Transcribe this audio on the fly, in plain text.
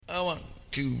1,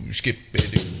 2, skip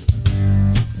it.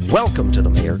 Welcome to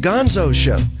the Mayor Gonzo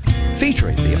Show,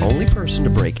 featuring the only person to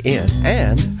break in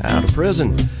and out of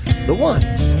prison. The one,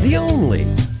 the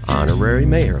only, honorary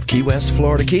mayor of Key West,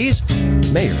 Florida Keys,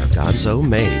 Mayor Gonzo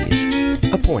Mays.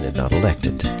 Appointed, not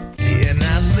elected. And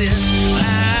I said,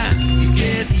 I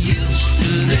get used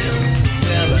to this,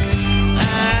 fella.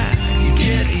 I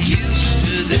get used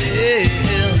to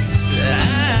this.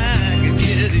 I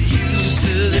get used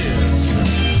to this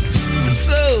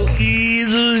so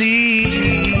easily.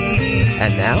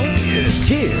 And now,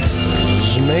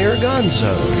 here's Mayor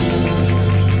Gonzo.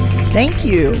 Thank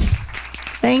you.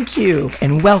 Thank you.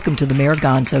 And welcome to the Mayor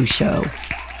Gonzo Show.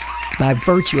 By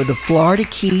virtue of the Florida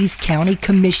Keys County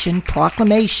Commission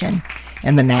proclamation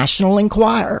and the National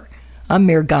Enquirer, I'm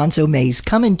Mayor Gonzo Mays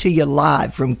coming to you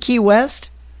live from Key West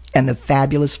and the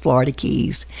fabulous Florida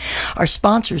Keys. Our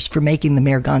sponsors for making the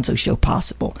Mayor Gonzo Show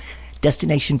possible: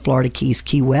 Destination Florida Keys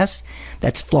Key West,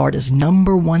 that's Florida's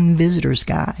 #1 visitors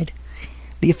guide.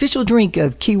 The official drink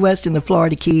of Key West and the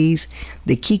Florida Keys,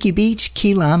 the Kiki Beach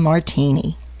Key Lime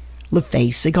Martini.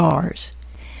 LaFay Cigars,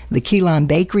 the Key Lime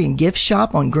Bakery and Gift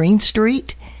Shop on Green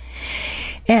Street,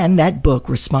 and that book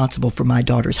responsible for my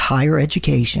daughter's higher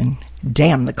education,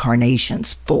 Damn the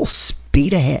Carnations, Full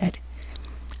Speed Ahead.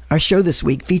 Our show this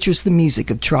week features the music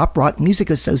of Trop Rock Music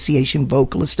Association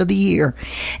Vocalist of the Year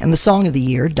and the Song of the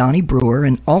Year, Donnie Brewer,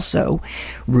 and also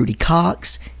Rudy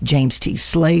Cox, James T.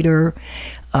 Slater,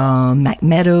 Mac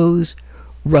Meadows,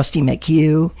 Rusty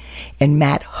McHugh, and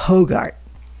Matt Hoggart.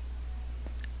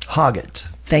 Hoggett.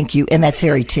 Thank you. And that's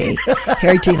Harry T.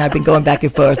 Harry T. and I have been going back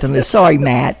and forth on this. Sorry,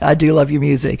 Matt. I do love your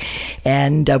music.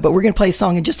 And but we're going to play a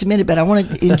song in just a minute. But I want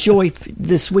to enjoy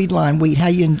this Weedline Wheat. How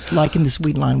you liking this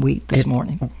Weedline Wheat this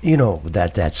morning? You know,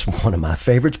 that's one of my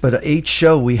favorites. But each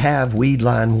show we have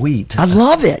Weedline Wheat. I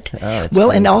love it.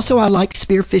 Well, and also I like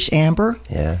Spearfish Amber.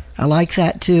 Yeah. I like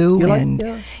that too. And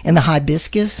the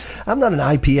Hibiscus. I'm not an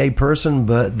IPA person,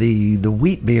 but the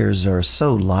wheat beers are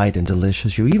so light and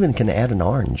delicious. You even can add an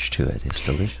orange to it. It's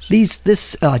delicious.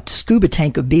 This scuba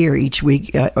tank of beer each week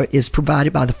is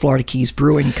provided by the Florida Keys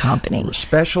Brewing Company.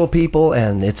 Special people,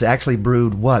 and it's actually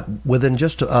brewed, within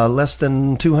just less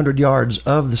than 200 yards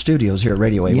of the studios here at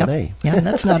Radio A1A. Yep. Yeah,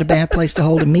 that's not a bad place to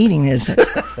hold a meeting, is it?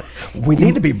 We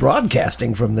need to be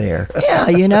broadcasting from there. Yeah,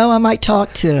 I might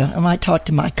talk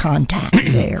to my contact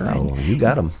there. You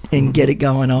got them. And get it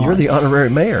going on. You're the honorary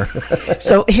mayor.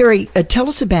 So, Harry, tell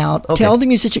us about, tell the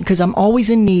musician, because I'm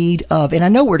always in need of, and I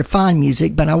know where to find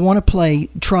music, but I want to play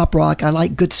trop rock. I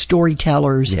like good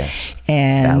storytellers. Yes.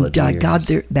 And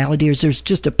balladeers. There's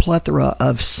just a plethora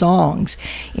of songs.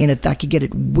 And if I could get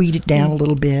it weeded down a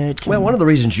little bit. Well, one of the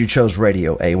reasons you chose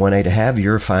Radio A1A to have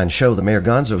your fine show, the Mayor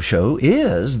Gonzo Show,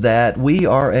 is that we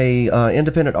are a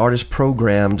independent artist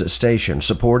programmed station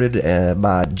supported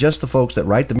by just the folks that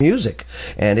write the music.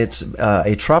 And it's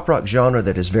a trop rock genre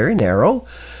that is very narrow.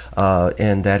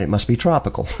 And that it must be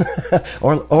tropical,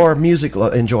 or music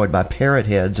enjoyed by parrot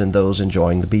heads and those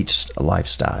enjoying the beach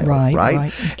lifestyle.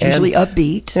 Right. Usually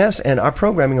upbeat. Yes, and our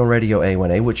programming on Radio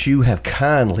A1A, which you have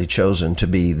kindly chosen to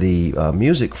be the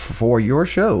music for your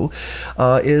show,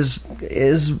 is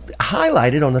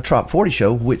highlighted on the Trop 40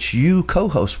 show, which you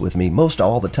co-host with me most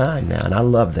all the time now, and I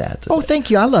love that. Oh, thank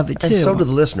you. I love it too. And so do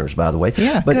the listeners, by the way.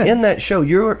 Yeah, but good. In that show,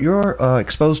 you're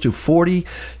exposed to 40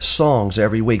 songs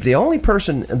every week. The only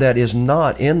person that is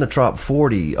not in the Trop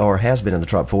 40 or has been in the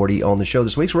Trop 40 on the show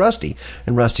this week's Rusty.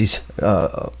 And Rusty's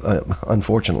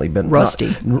unfortunately been... Rusty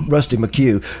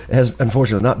McHugh has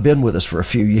unfortunately not been with us for a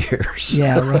few years.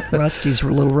 Yeah, Rusty's a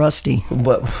little rusty.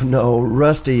 But no,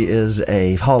 Rusty is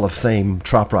a Hall of Fame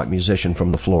trop rock musician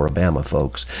from the Floribama,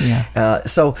 folks. Yeah.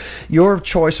 So your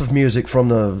choice of music from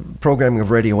the programming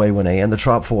of Radio A1A and the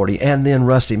Trop 40, and then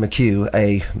Rusty McHugh,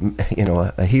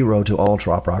 a hero to all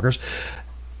trop rockers.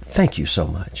 Thank you so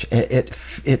much.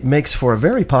 It makes for a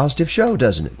very positive show,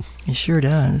 doesn't it? It sure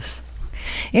does.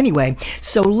 Anyway,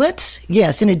 so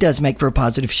yes, and it does make for a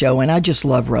positive show, and I just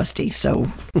love Rusty. So,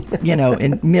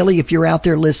 and Millie, if you're out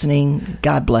there listening,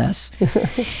 God bless.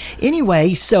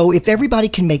 Anyway, so if everybody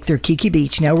can make their Kiki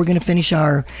Beach, now we're going to finish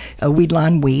our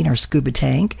Weedline Wheat, our scuba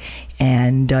tank.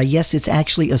 And yes, it's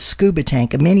actually a scuba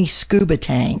tank, a mini scuba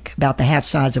tank, about the half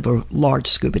size of a large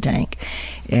scuba tank,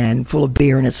 and full of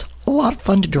beer, and it's a lot of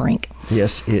fun to drink.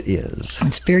 Yes, it is.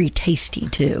 It's very tasty,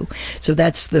 too. So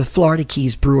that's the Florida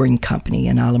Keys Brewing Company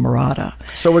in Islamorada.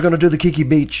 So we're going to do the Kiki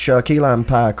Beach key lime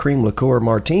pie cream liqueur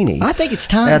martini. I think it's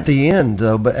time. At the end,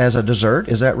 though, but as a dessert,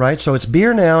 is that right? So it's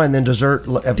beer now and then dessert.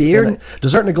 Beer.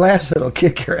 Dessert in a glass that'll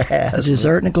kick your ass.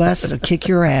 Dessert in a glass that'll kick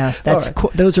your ass. That's All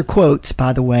right. those are quotes,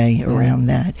 by the way, around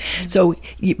that. So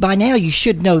by now you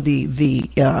should know the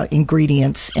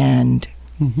ingredients and.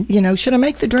 Should I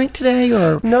make the drink today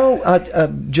or No,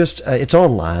 just it's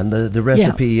online. The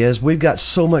recipe is. We've got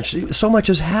so much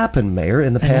has happened, Mayor,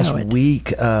 in the past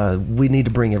week. We need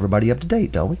to bring everybody up to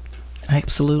date, don't we?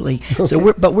 Absolutely. So,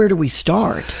 where do we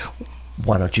start?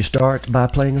 Why don't you start by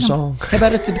playing a song? How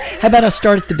about I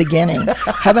start at the beginning?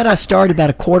 How about I start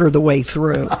about a quarter of the way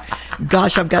through?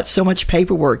 Gosh, I've got so much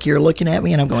paperwork. You're looking at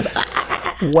me, and I'm going.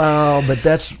 Wow, but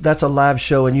that's a live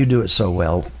show, and you do it so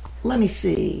well. Let me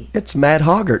see. It's Matt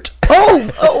Hoggart.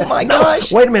 Oh my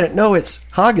gosh. Wait a minute. No, it's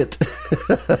Hoggart.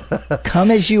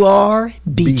 Come As You Are,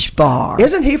 Beach Bar.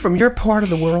 Isn't he from your part of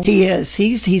the world? He is.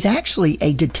 He's actually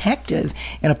a detective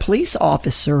and a police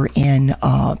officer in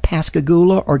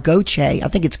Pascagoula or Goche. I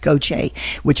think it's Goche,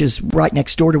 which is right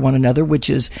next door to one another, which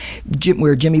is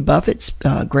where Jimmy Buffett's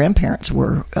grandparents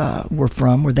were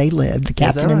from, where they lived. The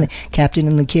captain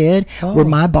and the kid, where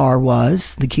my bar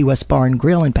was, the Key West Bar and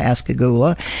Grill in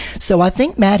Pascagoula. So I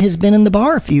think Matt has been in the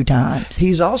bar a few times.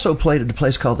 He's also played at a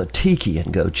place called the Tiki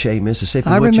in Goche, Mississippi,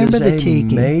 I remember which is the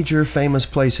Tiki. Major famous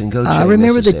place in Goche, I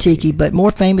remember the Mississippi. Tiki, but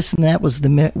more famous than that was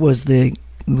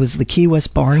the Key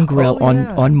West Bar and Grill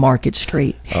on Market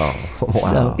Street. Oh, wow.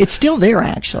 So it's still there,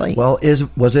 actually. Well,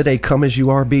 was it a Come As You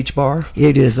Are beach bar?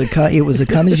 It was a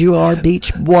Come As You Are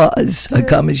beach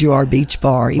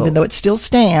bar, even though it still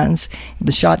stands.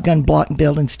 The Shotgun Block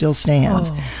building still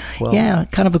stands. Yeah,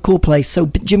 kind of a cool place. So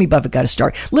Jimmy Buffett got to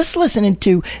start. Let's listen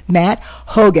to Matt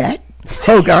Hoggart.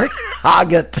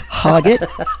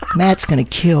 Matt's going to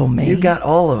kill me. You got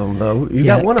all of them, though. You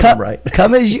got one of them right.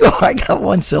 Come As You Are. I got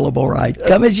one syllable right.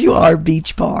 Come As You Are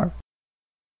Beach Bar.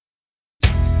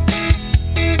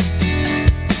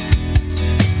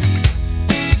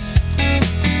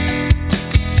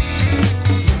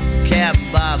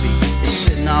 Captain Bobby is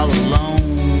sitting all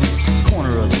alone,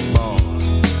 corner of the bar,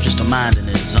 just a minding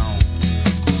his own.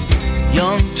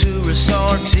 Young tourists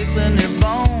are tickling their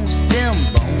bones, them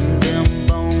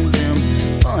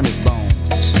funny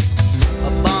bones. A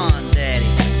Bond daddy,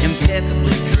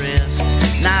 impeccably dressed,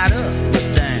 not up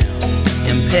but down,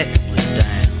 impeccably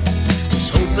down. Was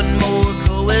hoping more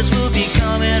co-eds will be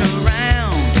coming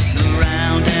around and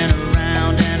around and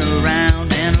around and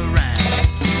around and around.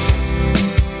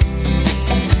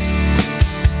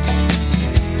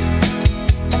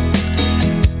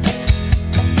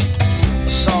 A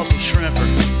salty shrimper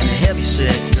and a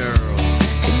heavy-set girl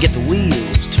could get the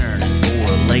wheels turning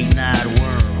for a late-night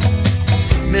whirl.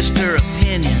 Mr.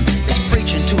 Opinion is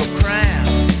preaching to a crowd.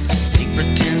 They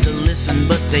pretend to listen,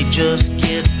 but they just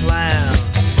get loud.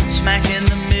 Smack in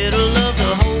the middle of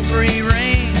the whole three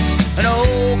rings, an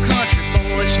old country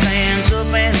boy stands up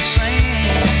and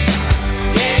sings.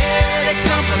 Yeah, they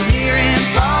come from near and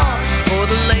far for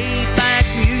the laid-back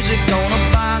music on a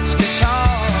box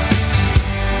guitar.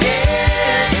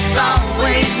 Yeah, it's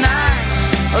always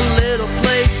nice, a little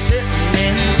place sitting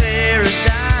in paradise.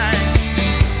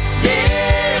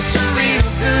 Yeah, it's a real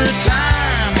good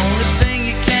time. Only thing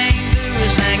you can't do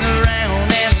is hang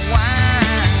around and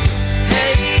whine.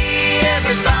 Hey,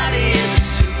 everybody is a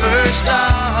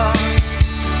superstar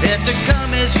at the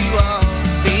Come As You Are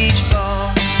beach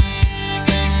bar.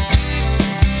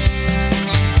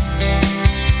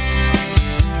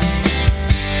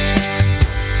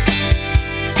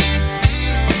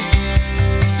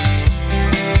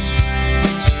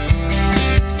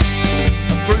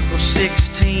 A group of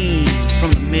 16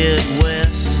 from the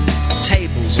Midwest,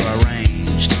 tables are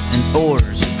arranged and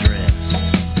borders are dressed.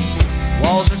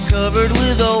 Walls are covered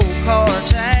with old car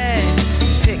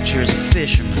tags, pictures of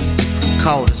fishermen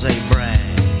caught as they brag.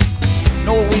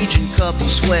 Norwegian couple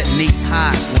sweating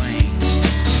knee-high wings,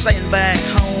 saying back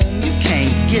home you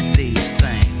can't get these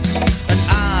things. An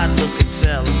odd-looking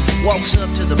fella walks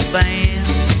up to the band,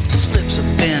 slips a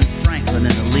Ben Franklin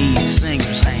in the lead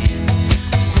singer's hand.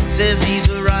 Says he's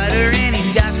a writer and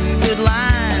he's got some good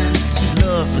lines.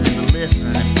 Love for them to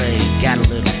listen if they got a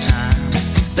little time.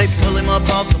 They pull him up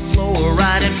off the floor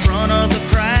right in front of the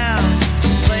crowd,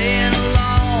 playing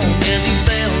along as he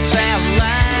belts out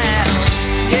loud.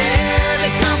 Yeah,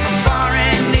 they come from far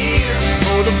and near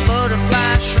for the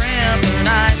butterfly shrimp and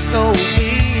ice cold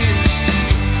beer.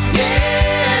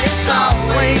 Yeah, it's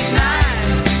always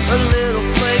nice, a little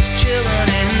place chilling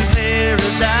in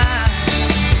paradise.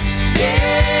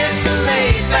 Yeah, it's a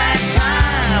laid back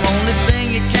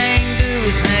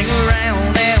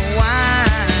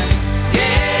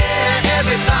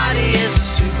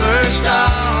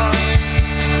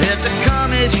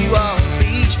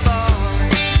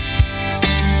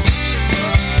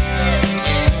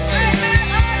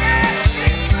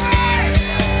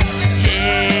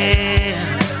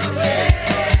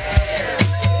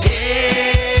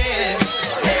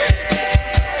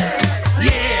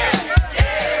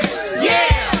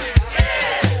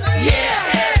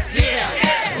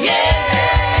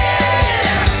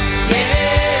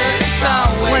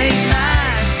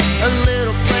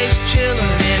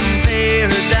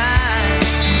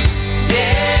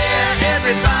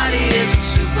everybody is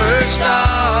a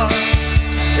superstar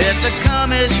at the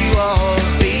Come As You Are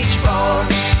Beach Bar.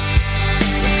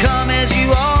 The Come As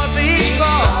You Are Beach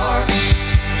Bar.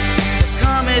 The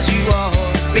Come As You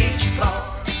Are Beach Bar.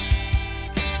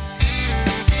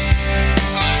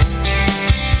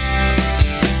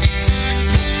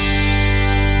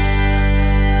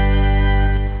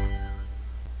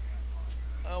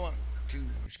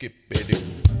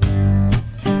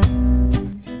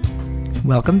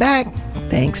 Welcome back.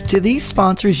 Thanks to these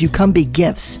sponsors, Ucumbe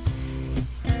Gifts,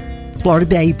 Florida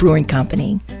Bay Brewing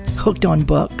Company, Hooked on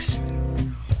Books.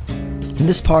 And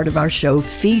this part of our show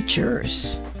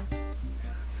features.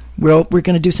 Well, we're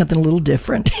going to do something a little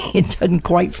different. It doesn't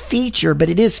quite feature, but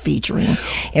it is featuring.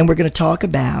 And we're going to talk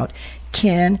about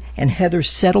Ken and Heather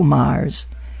Settlemeyer's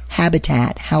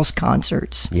Habitat house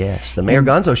concerts. Yes, the Mayor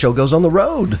Gonzo Show goes on the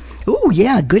road. Oh,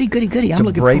 yeah, goody. I'm to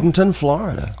looking Bradenton,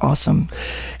 Florida. Awesome.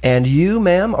 And you,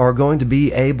 ma'am, are going to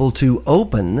be able to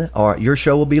open, or your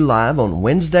show will be live on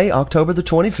Wednesday, October the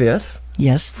 25th.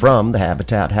 Yes. From the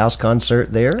Habitat House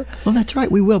concert there. Well, that's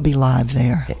right. We will be live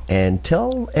there. And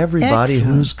tell everybody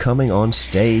Excellent. who's coming on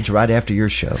stage right after your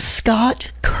show.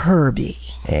 Scott Kirby.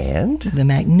 And? The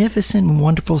magnificent and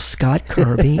wonderful Scott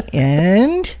Kirby.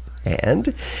 And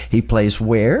he plays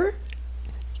where?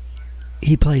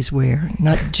 He plays where?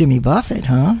 Not Jimmy Buffett,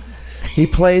 huh? He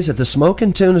plays at the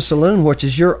Smokin' Tuna Saloon, which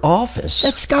is your office.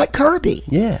 That's Scott Kirby.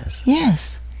 Yes.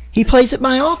 Yes. He plays at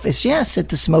my office, yes, at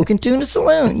the Smokin' Tuna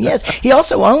Saloon. Yes. He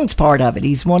also owns part of it.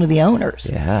 He's one of the owners.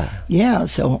 Yeah. Yeah,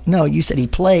 so, no, you said he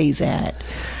plays at.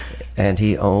 And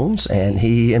he owns, and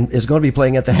he is going to be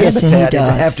playing at the Yes, and he Habitat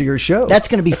does. after your show. That's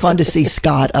going to be fun to see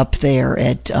Scott up there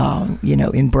at,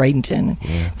 in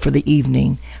Bradenton for the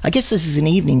evening. I guess this is an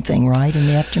evening thing, right? In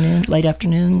the afternoon, late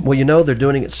afternoon? Well, they're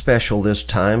doing it special this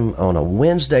time on a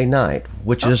Wednesday night,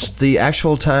 which is the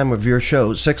actual time of your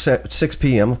show, 6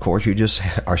 p.m. Of course,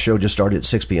 our show just started at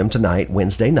 6 p.m. tonight,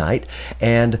 Wednesday night,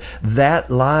 and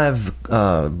that live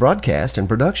broadcast and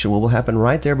production will happen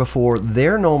right there before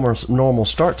their normal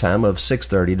start time of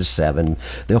 6:30 to 7.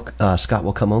 Scott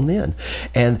will come on then,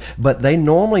 but they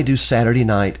normally do Saturday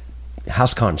night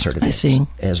house concert events. I see.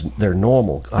 As their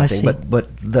normal, I think. see. But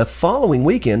the following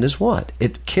weekend is what?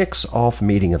 It kicks off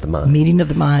Meeting of the Mind. Meeting of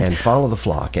the Mind. And Follow the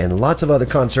Flock and lots of other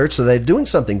concerts. So they're doing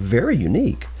something very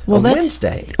unique on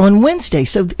Wednesday. On Wednesday.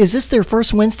 So is this their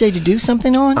first Wednesday to do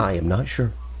something on? I am not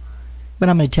sure. But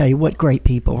I'm going to tell you, what great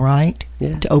people, right?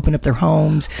 Yeah. To open up their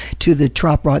homes to the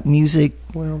trop rock music,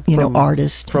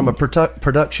 artists. From a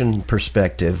production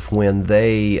perspective, when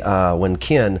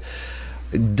Ken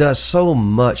does so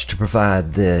much to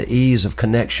provide the ease of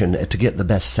connection to get the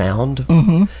best sound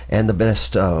and the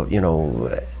best,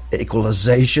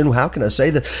 equalization. How can I say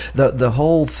that? The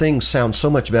whole thing sounds so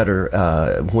much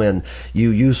better when you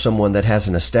use someone that has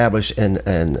an established and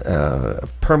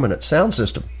permanent sound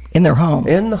system. In their home.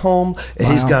 In the home.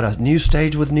 Wow. He's got a new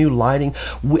stage with new lighting.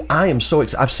 I am so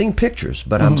excited. I've seen pictures,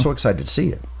 but I'm so excited to see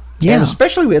it. Yeah. And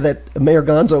especially with that Mayor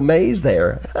Gonzo maze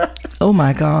there. Oh,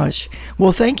 my gosh.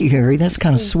 Well, thank you, Harry. That's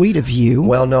kind of sweet of you.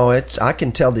 Well, no, I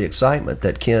can tell the excitement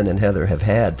that Ken and Heather have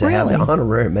had to have the Really?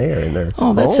 honorary mayor in their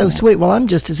Oh, that's so home. sweet. Well, I'm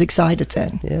just as excited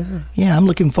then. Yeah. Yeah, I'm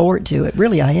looking forward to it.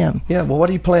 Really, I am. Yeah, well, what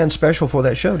do you plan special for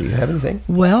that show? Do you have anything?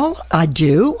 Well, I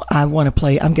do. I'm going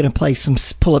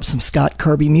to pull up some Scott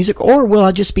Kirby music, or will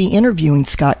I just be interviewing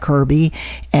Scott Kirby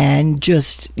and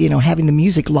just, having the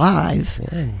music live?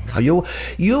 Yeah.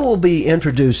 You will be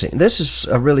introducing. This is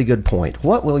a really good point.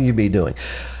 What will you be doing?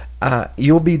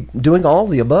 You'll be doing all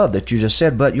the above that you just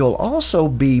said, but you'll also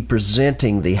be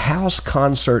presenting the house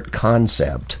concert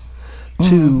concept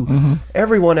to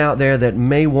everyone out there that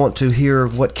may want to hear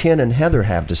what Ken and Heather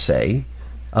have to say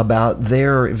about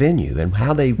their venue and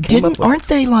how they came up with. Weren't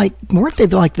they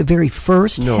like the very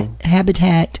first No.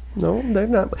 Habitat? No, they're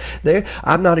not.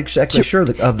 I'm not exactly sure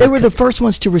They were the first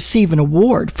ones to receive an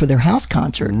award for their house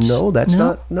concerts. No, that's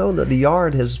not. No, the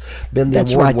Yard has been the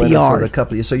That's award right, the winner for Yard. a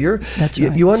couple of years. So That's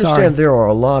right. you understand Sorry. there are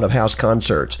a lot of house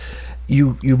concerts.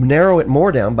 You narrow it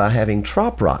more down by having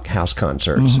trop rock house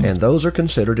concerts, and those are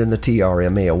considered in the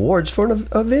TRMA awards for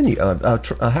a venue,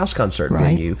 a house concert Right.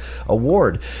 venue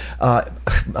award.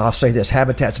 I'll say this: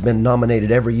 Habitat's been nominated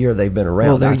every year they've been around.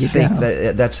 Well, there I you think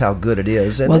go. that's how good it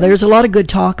is. And Well, there's a lot of good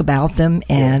talk about them,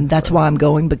 and that's why I'm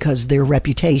going, because their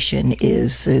reputation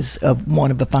is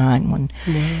one of a fine one.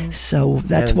 So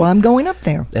that's why I'm going up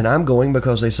there. and I'm going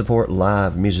because they support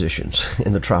live musicians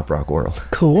in the trop rock world,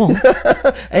 Cool.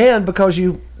 and because because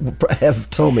you have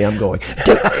told me I'm going.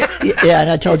 Yeah, and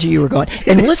I told you were going.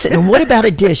 And listen, and what about a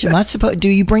dish? Am I supposed? Do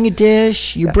you bring a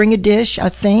dish? You bring a dish, I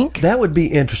think. That would be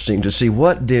interesting to see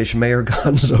what dish Mayor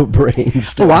Gonzo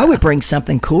brings. Oh, I would bring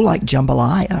something cool like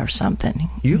jambalaya or something.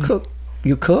 You cook?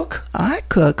 You cook? I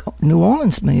cook New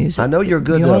Orleans music. I know you're a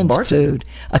good New Orleans bartender. food.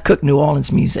 I cook New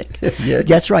Orleans music. Yeah.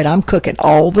 That's right. I'm cooking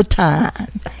all the time,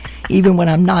 even when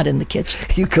I'm not in the kitchen.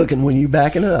 You cooking when you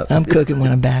backing up? I'm cooking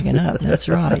when I'm backing up. That's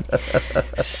right.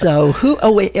 So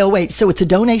Oh wait. So it's a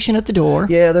donation at the door.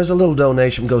 Yeah, there's a little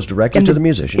donation goes directly to the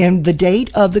musician. And the date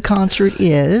of the concert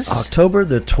is October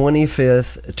the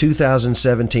 25th,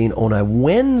 2017, on a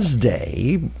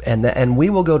Wednesday, and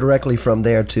we will go directly from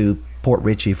there to Port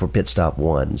Richey for Pit Stop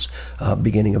 1's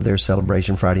beginning of their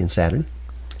celebration Friday and Saturday.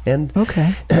 And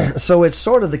okay. So it's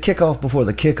sort of the kickoff before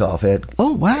the kickoff at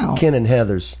Oh wow. Ken and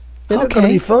Heather's. Isn't it Okay, going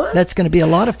to be fun? That's going to be a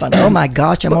lot of fun. Oh my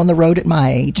gosh, I'm on the road at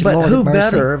my age. But Lord who have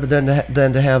mercy. better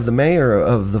than to have the mayor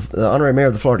of the honorary mayor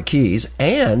of the Florida Keys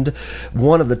and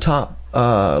one of the top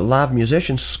live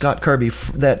musicians, Scott Kirby,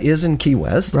 that is in Key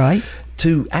West, Right.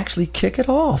 to actually kick it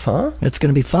off, huh? It's going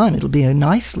to be fun. It'll be a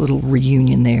nice little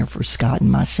reunion there for Scott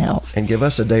and myself. And give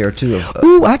us a day or two of.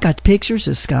 Ooh, I got pictures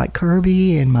of Scott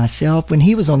Kirby and myself when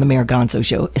he was on the Mayor Gonzo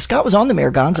show. Scott was on the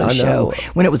Mayor Gonzo I know. show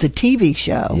when it was a TV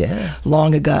show. Yeah.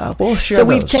 Long ago. Well, share so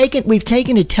we've those.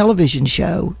 taken a television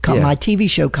show called Yeah. my TV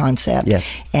show concept. Yes.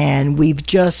 And we've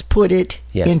just put it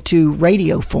Yes. into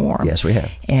radio form. Yes, we have.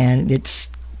 And it's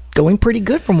going pretty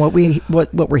good from what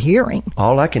we're hearing.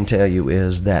 All I can tell you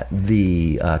is that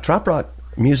the Trop Rock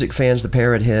music fans, the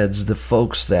Parrot Heads, the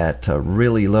folks that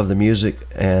really love the music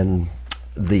and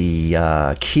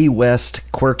the Key West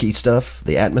quirky stuff,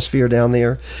 the atmosphere down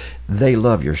there, they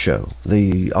love your show.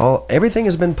 Everything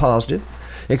has been positive,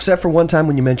 except for one time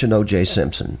when you mentioned O.J.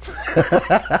 Simpson.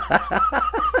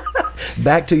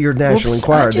 Back to your National Oops,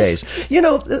 Enquirer I just- days. You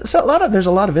know, there's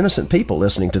a lot of innocent people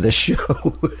listening to this show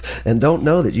and don't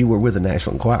know that you were with the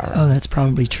National Enquirer. Oh, that's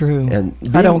probably true. And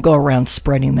I don't go around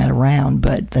spreading that around,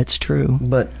 but that's true.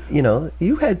 But you know,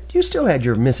 you still had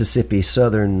your Mississippi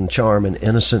Southern charm and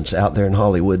innocence out there in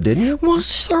Hollywood, didn't you? Well,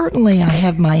 certainly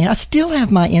I still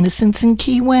have my innocence in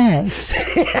Key West.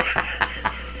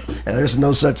 And there's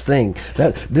no such thing.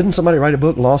 Didn't somebody write a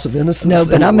book, Loss of Innocence? No,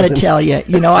 but And I'm it going to was in- tell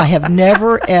you, I have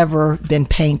never, ever been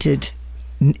painted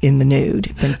in the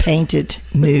nude. Been painted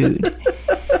nude.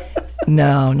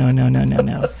 No.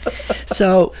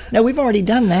 So, no, we've already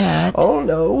done that. Oh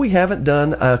no, we haven't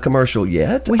done a commercial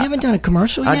yet. We haven't done a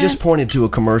commercial yet? I just pointed to a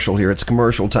commercial here. It's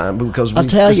commercial time because I'll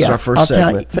tell this you. is our first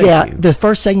segment. Thank yeah, you. the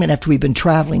first segment after we've been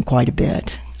traveling quite a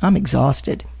bit. I'm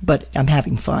exhausted, but I'm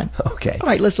having fun. Okay. All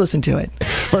right, let's listen to it.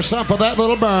 For some of that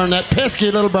little burn, that pesky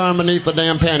little burn beneath the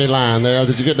damn panty line there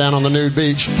that you get down on the nude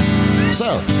beach.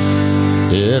 So,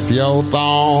 if your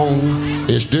thong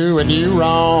is doing you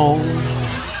wrong,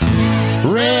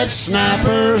 Red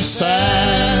Snapper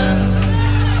sad.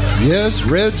 Yes,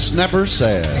 Red Snapper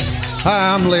sad.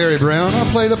 Hi, I'm Larry Brown. I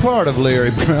play the part of Larry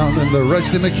Brown in the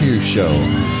Rusty McHugh Show.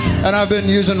 And I've been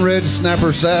using Red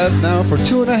Snapper Sad now for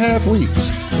 2.5 weeks.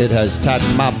 It has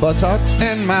tightened my buttocks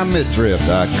and my midriff.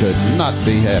 I could not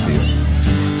be happier.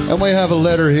 And we have a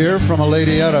letter here from a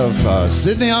lady out of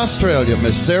Sydney, Australia.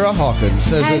 Miss Sarah Hawkins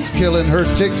says it's killing her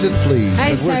ticks and fleas.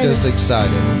 And we're just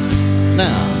excited.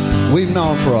 Now, we've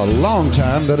known for a long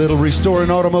time that it'll restore an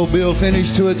automobile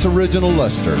finish to its original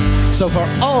luster. So for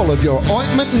all of your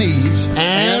ointment needs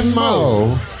and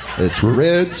more, it's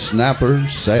Red Snapper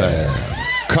Salve.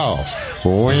 Cause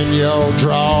when your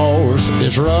drawers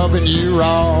is rubbing you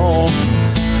raw,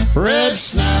 Red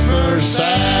Snapper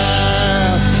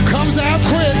salve comes out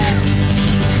quick,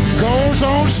 goes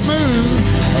on smooth.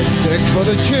 A stick for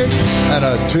the chick and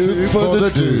a tube for the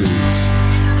dudes.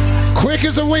 Quick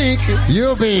as a wink,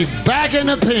 you'll be back in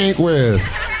the pink with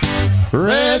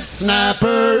Red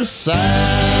Snapper salve.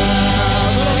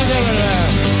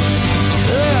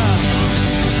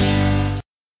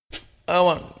 I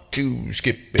want to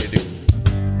skip it.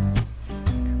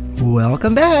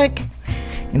 Welcome back,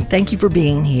 and thank you for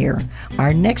being here.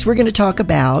 Next, we're going to talk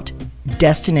about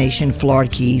Destination Florida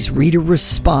Keys reader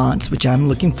response, which I'm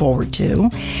looking forward to,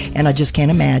 and I just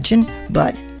can't imagine,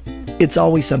 but it's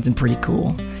always something pretty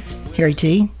cool. Harry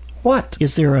T, What?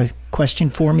 is there a question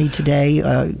for me today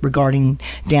regarding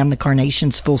Damn the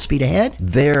Carnations Full Speed Ahead?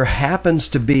 There happens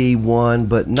to be one,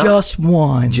 but not Just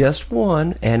one. Just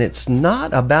one, and it's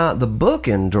not about the book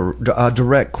in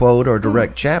direct quote or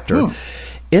direct chapter.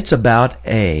 It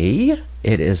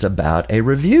is about a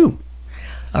review.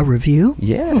 A review?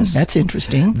 Yes. That's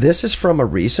interesting. This is from a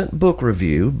recent book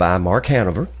review by Mark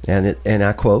Hanover, and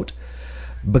I quote,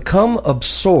 "Become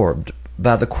absorbed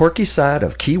by the quirky side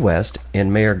of Key West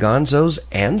in Mayor Gonzo's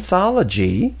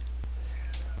anthology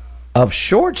of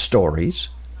short stories,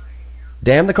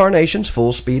 Damn the Carnations,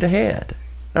 Full Speed Ahead.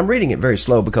 I'm reading it very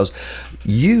slow because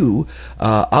you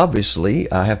obviously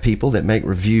have people that make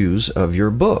reviews of your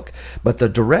book. But the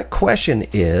direct question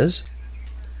is,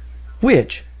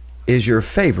 which is your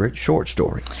favorite short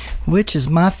story? Which is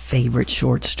my favorite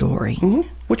short story? Mm-hmm.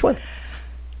 Which one?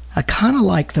 I kind of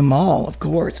like them all, of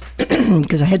course,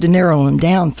 because I had to narrow them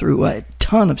down through a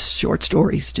ton of short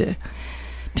stories to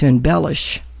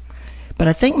embellish. But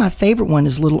I think my favorite one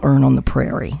is Little Ern on the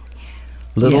Prairie.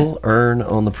 Little Ern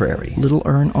on the Prairie. Little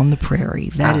Ern on the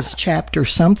Prairie. That is chapter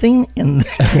something in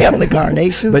Damn the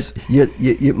Carnations. But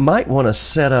you might want to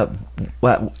set up.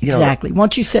 Well, exactly.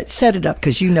 Once you set it up,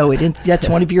 because you know it, that's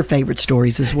one of your favorite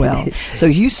stories as well. So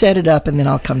you set it up, and then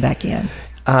I'll come back in.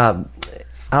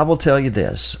 I will tell you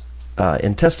this: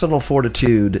 Intestinal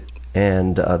Fortitude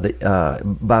and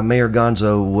by Mayor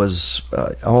Gonzo was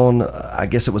on. I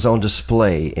guess it was on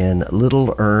display in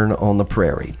Little Ern on the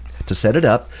Prairie. To set it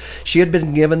up, she had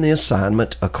been given the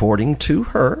assignment, according to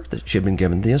her, that she had been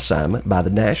given the assignment by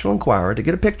the National Enquirer to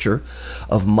get a picture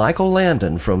of Michael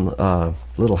Landon from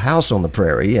Little House on the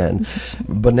Prairie and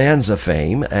Bonanza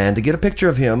fame, and to get a picture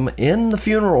of him in the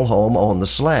funeral home on the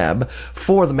slab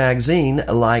for the magazine,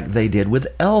 like they did with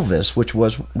Elvis, which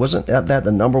wasn't that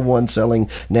the number one selling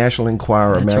National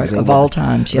Enquirer That's magazine right, of all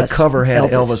times? Yes, the cover had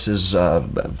Elvis. Elvis's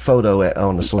photo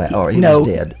on the slab, or he was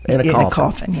dead in a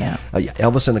coffin. Yeah,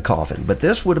 Elvis in a coffin. But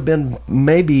this would have been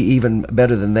maybe even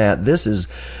better than that. This is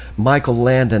Michael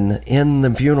Landon in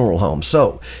the funeral home.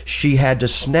 So she had to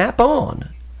snap on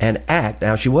and act.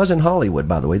 Now, she was in Hollywood,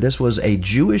 by the way. This was a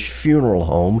Jewish funeral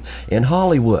home in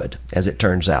Hollywood, as it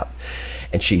turns out.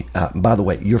 And she, by the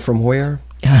way, you're from where?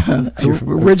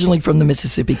 Originally from the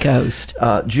Mississippi coast.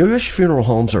 Jewish funeral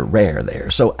homes are rare there.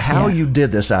 So how you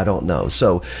did this, I don't know.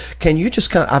 So can you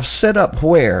just I've set up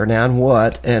where now and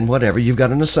what and whatever. You've got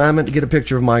an assignment to get a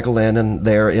picture of Michael Landon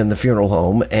there in the funeral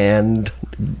home, and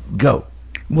go.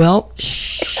 Well,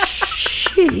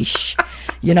 sheesh.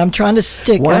 I'm trying to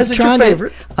stick. Why is it your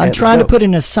favorite? I'm trying to put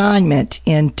an assignment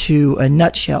into a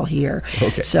nutshell here.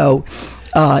 Okay. So,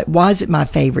 why is it my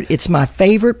favorite? It's my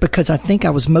favorite because I think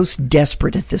I was most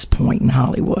desperate at this point in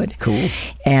Hollywood. Cool.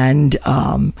 And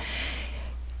I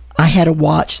had a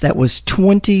watch that was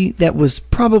probably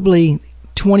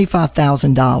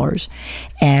 $25,000,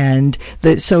 and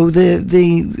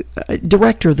the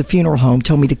director of the funeral home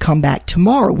told me to come back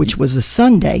tomorrow, which was a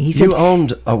Sunday. He said, you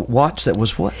owned a watch that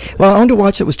was what? Well, I owned a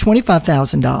watch that was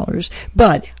 $25,000,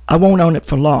 but I won't own it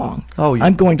for long. Oh,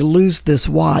 I'm going to lose this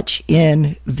watch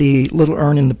in the Little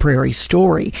Ern in the Prairie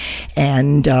story.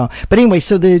 And but anyway,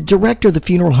 so the director of the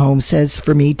funeral home says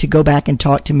for me to go back and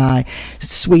talk to my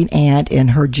sweet aunt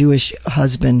and her Jewish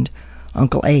husband,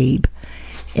 Uncle Abe,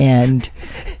 and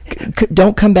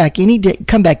don't come back any day.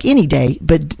 Come back any day,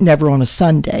 but never on a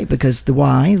Sunday, because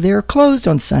why? They're closed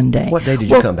on Sunday. What day did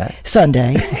you come back?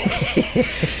 Sunday.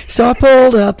 So I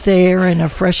pulled up there and I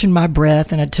freshened my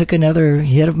breath and I took another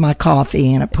hit of my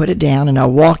coffee and I put it down and I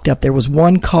walked up. There was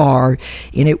one car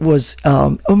and it was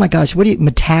oh my gosh,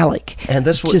 metallic, and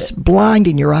this was just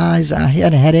blinding your eyes. I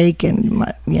had a headache and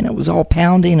it was all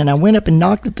pounding, and I went up and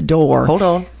knocked at the door. Hold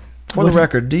on. For the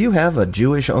record, do you have a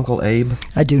Jewish Uncle Abe?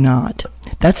 I do not.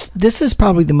 This is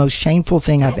probably the most shameful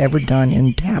thing I've ever done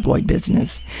in tabloid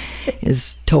business,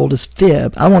 is told as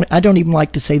fib. I don't even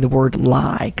like to say the word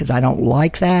lie because I don't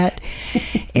like that.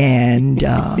 And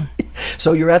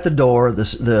so you're at the door.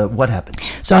 What happened?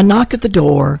 So I knock at the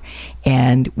door,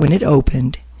 and when it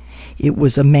opened, it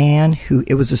was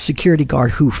a security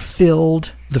guard who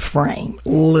filled the frame,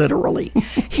 literally.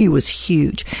 He was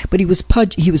huge, but he was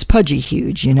pudgy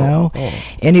huge,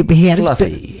 and he had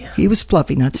fluffy. He was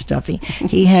fluffy, not stuffy.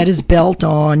 He had his belt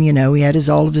on, he had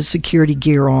all of his security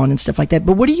gear on and stuff like that.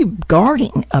 But what are you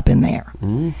guarding up in there?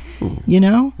 Mm-hmm.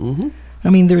 Mm-hmm. I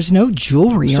mean, there's no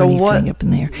jewelry or anything up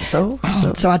in there. So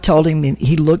I told him, and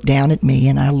he looked down at me,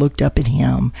 and I looked up at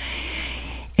him,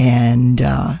 and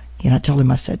I told him,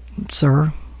 I said,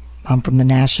 "Sir, I'm from the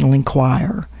National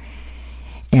Enquirer."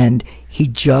 And he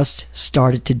just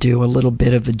started to do a little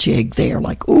bit of a jig there,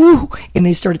 like, ooh. And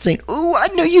they started saying, ooh, I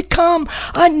knew you'd come.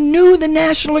 I knew the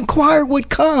National Enquirer would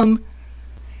come.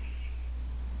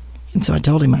 And so I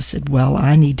told him, I said, well,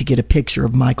 I need to get a picture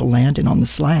of Michael Landon on the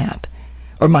slab,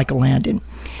 or Michael Landon.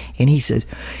 And he says,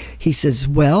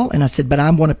 well, and I said, but I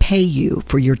want to pay you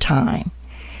for your time.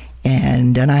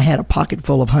 And I had a pocket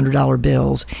full of $100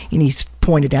 bills, and he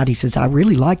pointed out, he says, I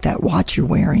really like that watch you're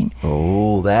wearing.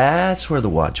 Oh, that's where the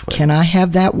watch went. Can I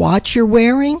have that watch you're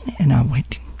wearing? And I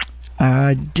went,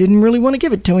 I didn't really want to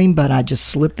give it to him, but I just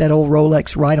slipped that old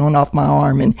Rolex right on off my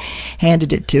arm and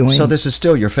handed it to him. So this is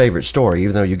still your favorite story,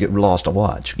 even though you lost a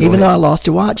watch. Go Even ahead. though I lost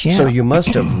a watch, yeah. So you must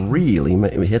have really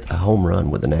hit a home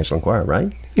run with the National Enquirer,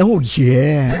 right? Oh,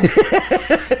 yeah.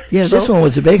 Yeah, this one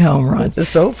was a big home run.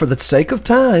 So for the sake of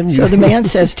time... So the man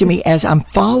says to me, as I'm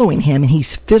following him, and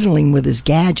he's fiddling with his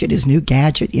gadget, his new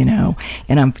gadget, you know,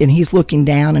 and he's looking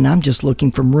down, and I'm just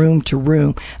looking from room to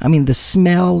room. I mean, the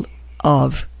smell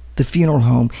of the funeral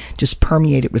home just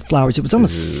permeated with flowers. It was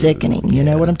almost sickening. You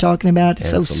know what I'm talking about? It's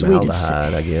so sweet. It's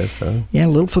formaldehyde, I guess. Huh? Yeah, a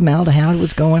little formaldehyde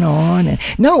was going on. And,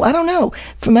 no, I don't know.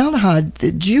 Formaldehyde,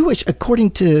 the Jewish,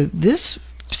 according to this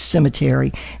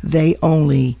cemetery, they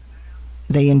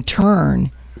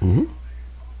intern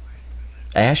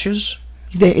ashes.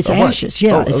 It's ashes,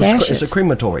 yeah. It's ashes. It's a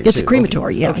crematory. It's too. a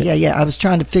crematory, Okay. yeah, yeah. I was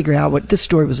trying to figure out what this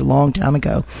story was a long time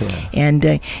ago,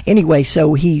 and anyway,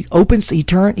 so he opens the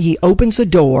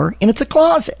door, and it's a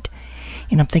closet,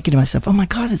 and I'm thinking to myself, oh my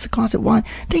God, it's a closet. Why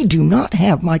they do not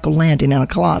have Michael Landon in a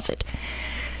closet?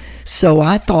 So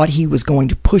I thought he was going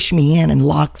to push me in and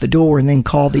lock the door, and then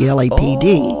call the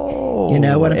LAPD. You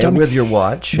know what I'm talking about? With your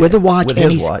watch. With a watch. With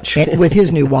and his watch. And with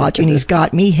his new watch. And he's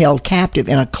got me held captive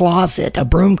in a closet, a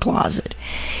broom closet.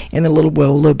 And then a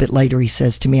little bit later he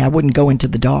says to me, I wouldn't go into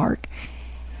the dark.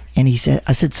 And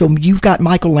I said, so you've got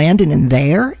Michael Landon in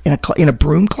there, in a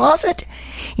broom closet?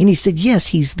 And he said, yes,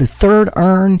 he's the third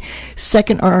urn,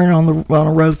 second urn on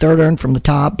a row, third urn from the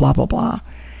top, blah, blah, blah.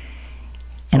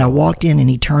 And I walked in, and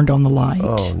he turned on the light.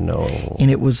 Oh, no.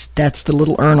 And that's the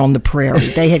little urn on the prairie.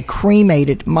 They had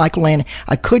cremated Michael Landon.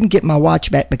 I couldn't get my watch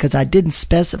back because I didn't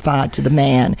specify to the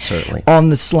man Certainly. on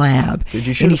the slab. Did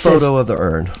you shoot a photo of the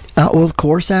urn? Well, of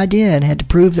course I did. I had to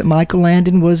prove that Michael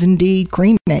Landon was indeed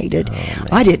cremated. Oh,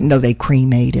 I didn't know they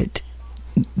cremated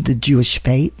the Jewish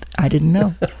faith. I didn't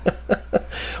know.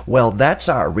 Well, that's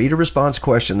our reader response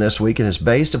question this week, and it's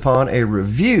based upon a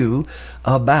review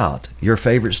about your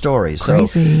favorite stories.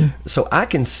 Crazy. So I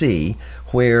can see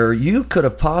where you could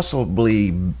have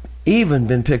possibly even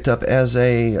been picked up as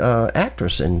a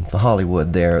actress in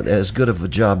Hollywood there, as good of a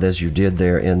job as you did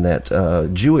there in that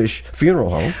Jewish funeral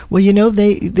home. Well, you know,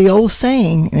 the old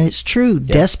saying, and it's true,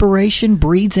 desperation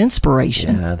breeds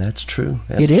inspiration. Yeah, that's true.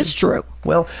 It is true.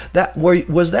 Well,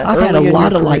 was that I've early had a in lot your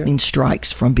of career? lightning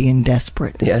strikes from being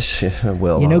desperate. Yes,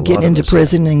 well, You know, a getting lot of into us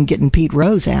prison and getting Pete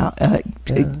Rose out,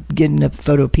 getting a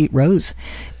photo of Pete Rose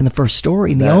in the first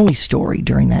story, and the only story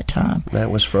during that time.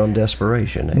 That was from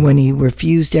desperation. Eh? When he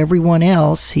refused everyone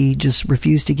else, he just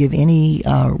refused to give any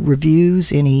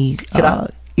reviews, any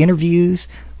interviews.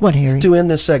 What, Harry? To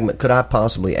end this segment, could I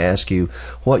possibly ask you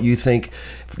what you think,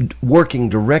 working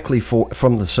directly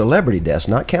from the celebrity desk,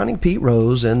 not counting Pete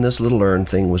Rose, and this little urn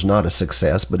thing was not a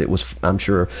success, but it was, I'm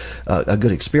sure, a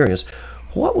good experience.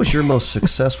 What was your most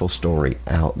successful story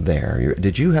out there?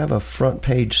 Did you have a front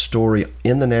page story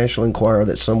in the National Enquirer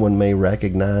that someone may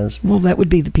recognize? Well, that would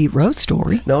be the Pete Rose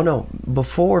story. No,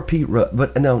 before Pete Rose,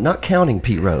 but no, not counting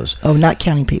Pete Rose. Oh, not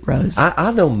counting Pete Rose.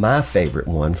 I know my favorite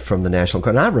one from the National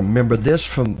Enquirer, and I remember this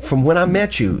from when I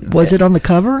met you. Was it on the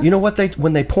cover? You know what,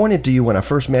 when they pointed to you when I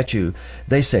first met you,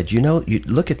 they said, you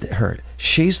look at her.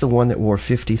 She's the one that wore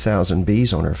 50,000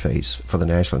 bees on her face for the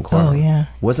National Enquirer. Oh, yeah.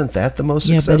 Wasn't that the most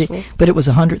successful? But it was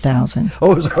 100,000.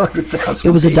 Oh, it was 100,000.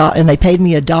 It was and they paid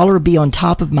me $1 a bee on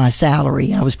top of my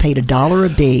salary. I was paid $1 a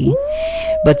bee,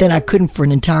 but then I couldn't, for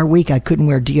an entire week, I couldn't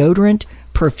wear deodorant,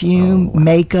 perfume,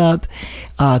 makeup,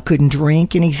 couldn't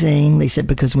drink anything. They said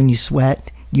because when you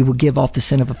sweat, you will give off the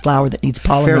scent of a flower that needs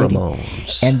pollinating.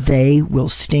 Pheromones. And they will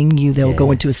sting you. They'll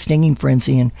go into a stinging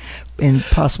frenzy and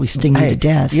possibly sting you to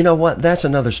death. You know what? That's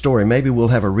another story. Maybe we'll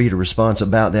have a reader response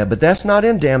about that. But that's not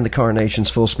in Damn the Carnations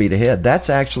Full Speed Ahead. That's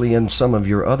actually in some of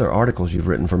your other articles you've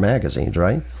written for magazines,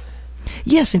 right?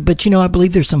 Yes, but I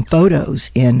believe there's some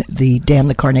photos in the Damn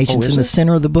the Carnations in the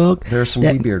center of the book. There's some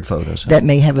B-Beard photos. That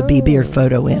may have a B-Beard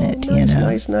photo in it.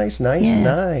 Nice.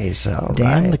 All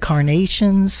Damn right. the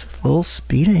Carnations, full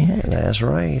speed ahead. That's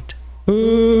right.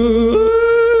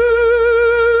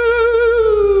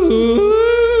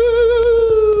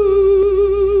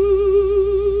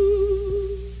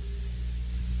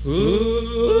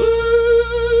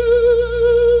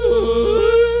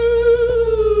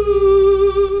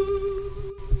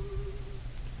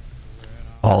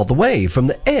 All the way from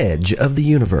the edge of the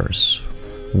universe,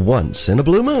 once in a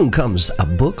blue moon comes a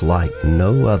book like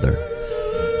no other.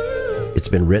 It's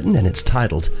been written and it's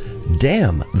titled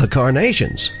Damn the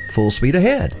Carnations, Full Speed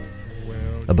Ahead.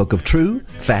 A book of true,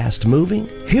 fast-moving,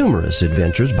 humorous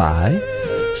adventures by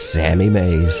Sammy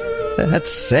Mays.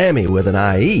 That's Sammy with an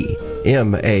I-E,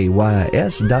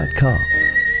 MAYS.com.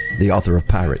 The author of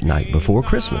Pirate Night Before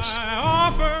Christmas.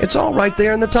 It's all right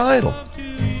there in the title.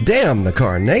 Damn the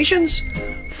Carnations,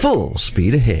 Full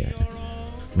Speed Ahead.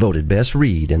 Voted best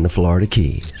read in the Florida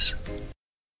Keys.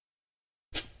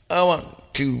 I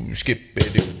want to skip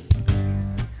it.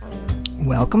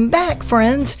 Welcome back,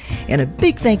 friends, and a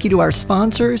big thank you to our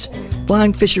sponsors,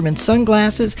 Flying Fisherman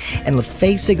Sunglasses and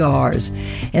LaFay Cigars.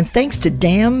 And thanks to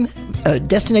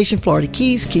Destination Florida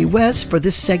Keys, Key West, for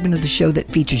this segment of the show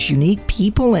that features unique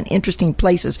people and interesting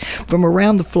places from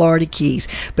around the Florida Keys.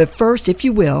 But first, if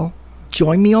you will,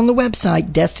 join me on the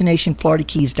website,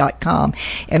 DestinationFloridaKeys.com,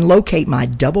 and locate my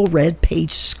double red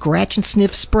page scratch and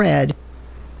sniff spread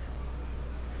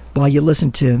while you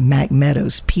listen to Mac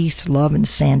Meadows' Peace, Love, and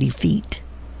Sandy Feet.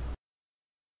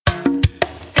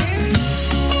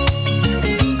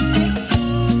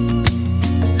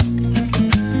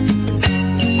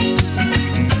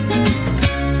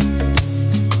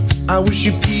 I wish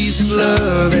you peace,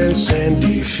 love, and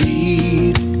sandy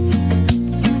feet,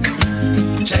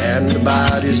 tanned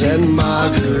bodies and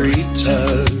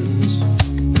margaritas,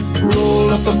 roll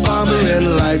up a bomber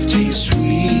and life tea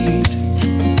sweet,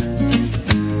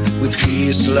 with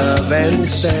peace, love, and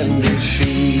sandy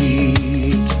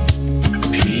feet.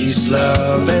 Peace,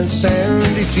 love, and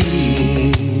sandy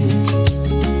feet.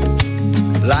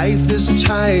 Life is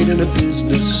tight in a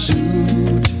business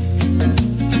suit,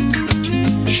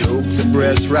 choke the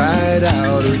breath right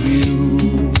out of you.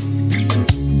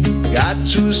 Got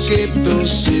to escape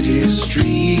those city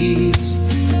streets,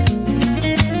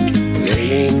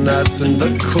 they ain't nothing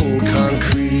but cold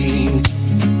concrete.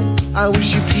 I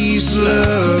wish you peace,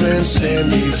 love, and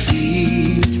sandy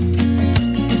feet,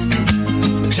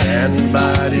 tan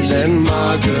bodies and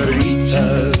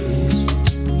margaritas,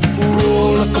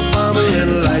 roll up a bomber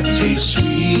and light taste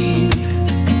sweet,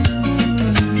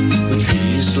 with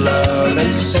peace, love,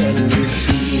 and sandy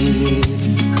feet.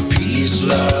 Peace,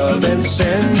 love, and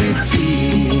sandy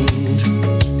feet.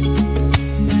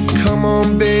 Come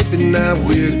on, baby, now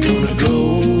we're gonna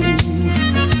go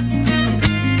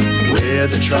where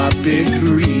the tropic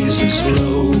breezes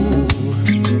blow,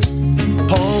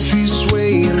 palm trees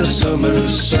sway in the summer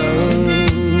sun,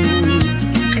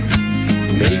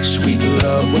 make sweet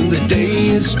love when the day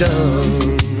is done.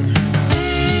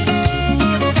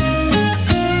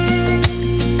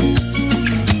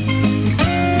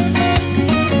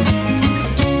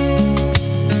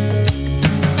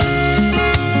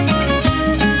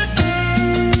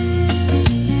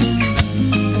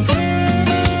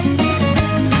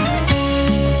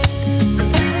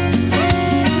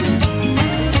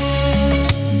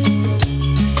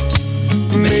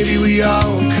 We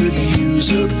all could use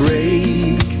a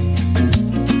break,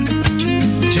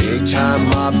 take time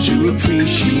off to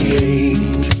appreciate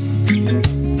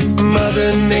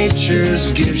Mother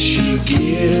Nature's gift she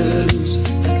gives.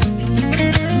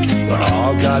 We're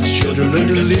all God's children, learn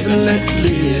to live and let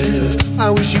live. I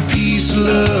wish you peace,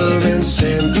 love, and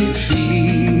sandy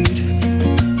feet,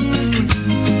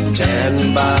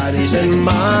 tan bodies and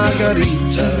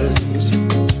margaritas,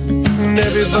 and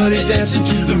everybody dancing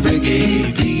to the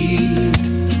reggae beat.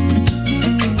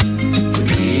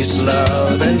 Peace,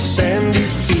 love, and sandy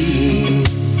feet.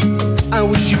 I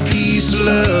wish you peace,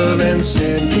 love, and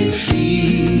sandy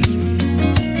feet,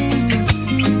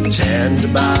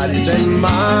 tanned bodies and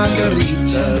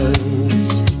margaritas,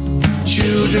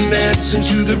 children dancing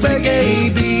to the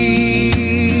reggae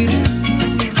beat.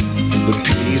 With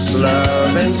peace,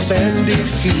 love, and sandy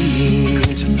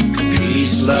feet.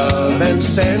 Peace, love, and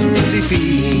sandy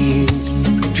feet.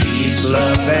 Peace,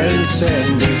 love, and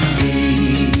sandy feet.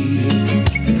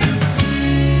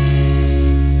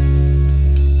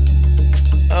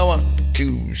 I want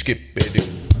to skip it.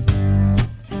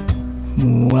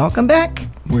 Welcome back.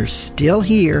 We're still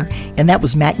here, and that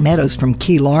was Mac Meadows from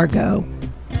Key Largo.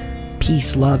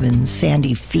 Peace, love, and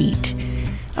sandy feet.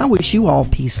 I wish you all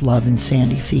peace, love, and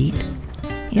sandy feet.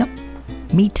 Yep,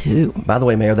 me too. By the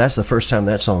way, Mayor, that's the first time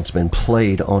that song's been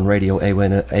played on Radio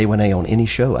A1A on any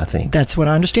show, I think. That's what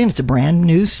I understand. It's a brand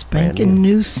new, spanking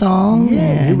new song.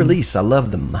 Yeah, new release. I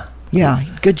love them. Yeah,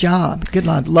 good job. Good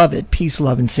love. Love it. Peace,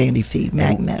 love, and sandy feet.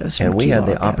 Mac Meadows from And we Key had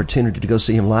the Largo. opportunity to go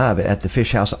see him live at the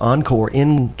Fish House Encore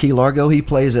in Key Largo. He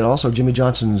plays at also Jimmy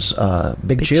Johnson's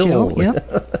Big Chill.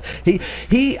 Yep.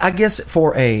 he, I guess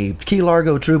for a Key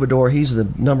Largo troubadour, he's the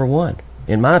number one.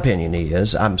 In my opinion, he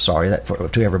is. I'm sorry that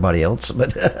to everybody else,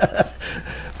 but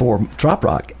for Trop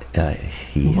Rock,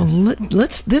 he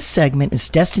is. This segment is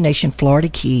Destination Florida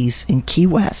Keys in Key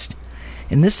West.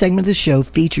 And this segment of the show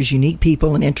features unique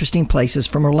people and interesting places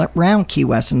from around Key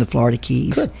West and the Florida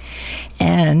Keys. Good.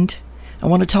 And I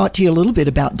want to talk to you a little bit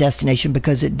about Destination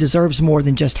because it deserves more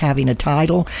than just having a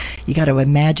title. You got to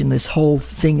imagine this whole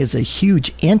thing is a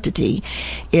huge entity.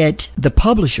 The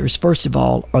publishers, first of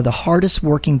all, are the hardest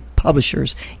working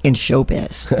publishers in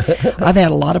showbiz. I've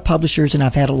had a lot of publishers and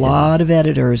I've had a lot of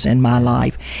editors in my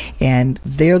life, and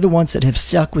they're the ones that have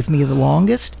stuck with me the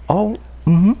longest. Oh,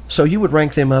 so you would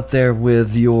rank them up there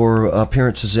with your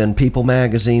appearances in People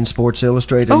Magazine, Sports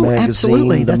Illustrated Magazine,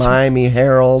 absolutely. the Miami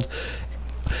Herald.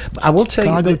 I will tell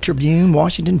Chicago you that Tribune,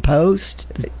 Washington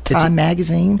Post, the Time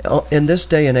Magazine. in this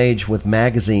day and age with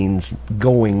magazines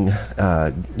going,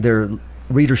 their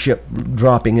readership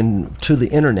dropping into the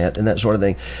internet and that sort of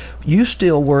thing, you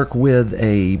still work with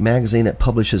a magazine that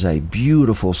publishes a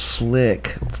beautiful,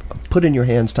 slick, put in your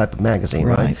hands type of magazine,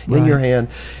 right? In your hand.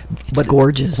 It's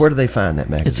gorgeous. Where do they find that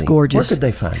magazine? It's gorgeous. Where could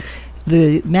they find it?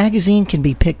 The magazine can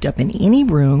be picked up in any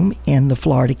room in the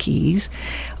Florida Keys.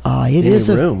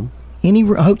 Any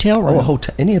hotel room. Oh,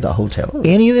 hotel. Any of the hotel rooms.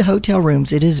 Any of the hotel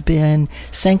rooms. It has been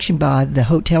sanctioned by the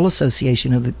Hotel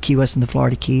Association of the Key West and the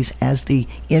Florida Keys as the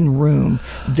in-room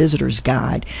visitor's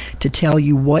guide to tell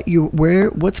you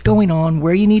what's going on,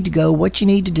 where you need to go, what you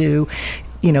need to do.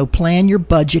 Plan your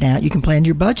budget out. You can plan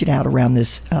your budget out around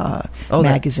this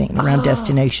magazine, around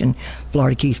Destination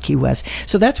Florida Keys Key West.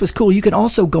 So that's what's cool. You can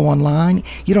also go online.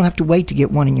 You don't have to wait to get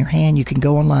one in your hand. You can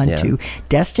go online to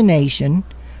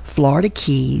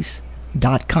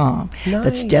DestinationFloridaKeys.com. Nice.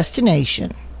 That's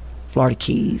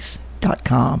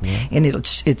DestinationFloridaKeys.com. And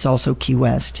it's also Key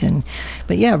West.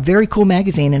 But yeah, very cool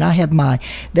magazine. And I have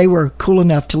they were cool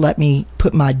enough to let me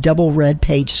put my double red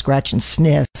page scratch and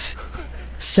sniff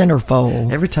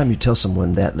centerfold. Every time you tell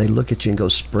someone that, they look at you and go,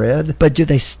 spread. But do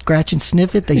they scratch and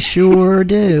sniff it? They sure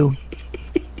do.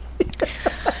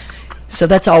 So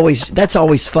that's always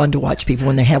fun to watch people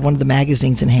when they have one of the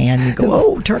magazines in hand. You go,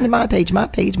 oh, turn to my page,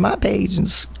 and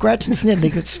scratch and sniff.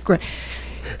 They could scratch.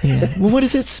 Yeah. Well, what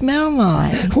does it smell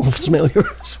like? Well, smell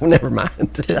yours. Well, never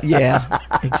mind. Yeah,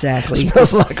 exactly. It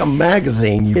smells like a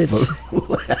magazine, you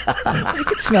fool. It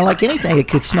could smell like anything. It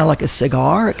could smell like a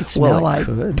cigar. It could smell like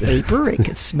paper. It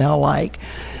could smell like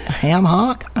a ham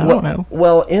hock. I don't know.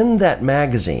 Well, in that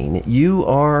magazine, you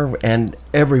are, and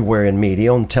everywhere in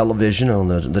media, on television, on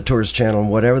the tourist channel, and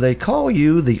whatever, they call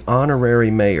you the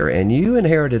honorary mayor, and you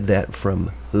inherited that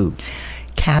from who?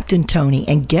 Captain Tony.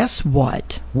 And guess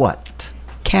what? What?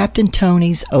 Captain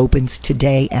Tony's opens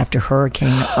today after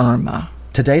Hurricane Irma.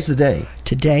 Today's the day.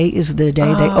 Today is the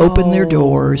day they open their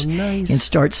doors nice. And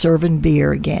start serving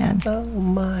beer again. Oh,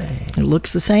 my. It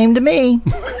looks the same to me.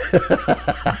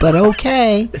 But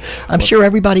okay. I'm sure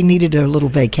everybody needed a little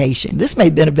vacation. This may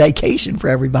have been a vacation for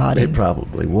everybody. It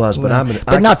probably was,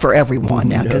 but not for everyone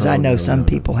now, because I know some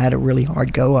people had a really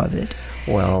hard go of it.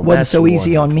 Well, wasn't so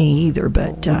easy on me either.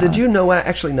 But did you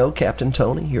actually know Captain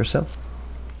Tony yourself?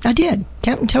 I did.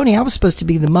 Captain Tony, I was supposed to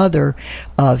be the mother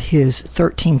of his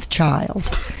 13th child,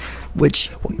 which...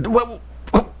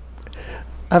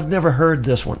 I've never heard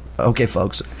this one. Okay,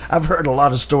 folks. I've heard a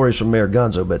lot of stories from Mayor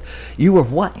Gonzo, but you were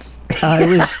what? I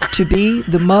was to be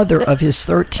the mother of his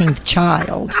 13th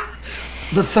child.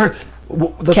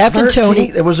 Captain 13th,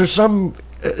 Tony... Was there some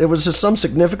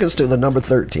significance to the number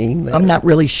 13? I'm not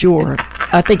really sure.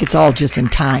 I think it's all just in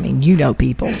timing. You know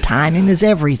people. Timing is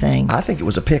everything. I think it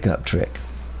was a pickup trick.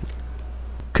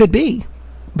 Could be.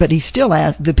 But he still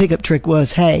asked, the pickup trick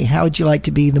was, hey, how would you like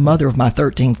to be the mother of my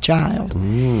 13th child?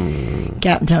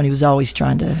 Captain Tony was always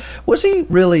trying to... Was he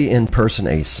really in person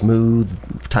a smooth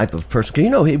type of person?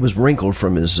 'Cause he was wrinkled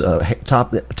from his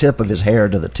tip of his hair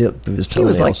to the tip of his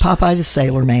toenails. He was like Popeye the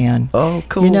Sailor Man. Oh,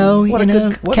 cool.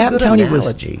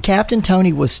 Captain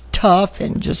Tony was tough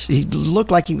and he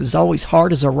looked like he was always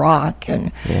hard as a rock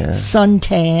and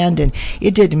suntanned, and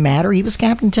it didn't matter. He was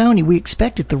Captain Tony. We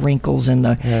expected the wrinkles and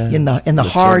the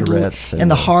hard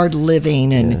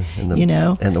living and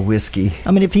the whiskey.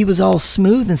 I mean, if he was all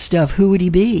smooth and stuff, who would he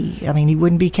be? I mean, he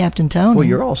wouldn't be Captain Tony. Well,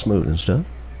 you're all smooth and stuff.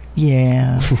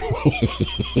 Yeah.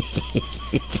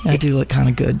 I do look kind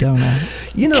of good, don't I?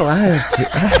 I have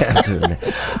to admit,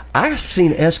 I've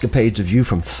seen escapades of you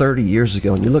from 30 years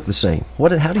ago, and you look the same.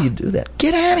 How do you do that?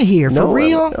 Get out of here, for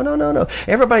real? No.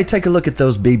 Everybody take a look at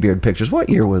those B-Beard pictures. What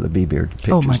year were the B-Beard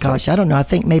pictures? Oh, my gosh, I don't know. I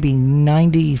think maybe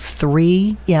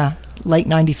 93. Yeah, late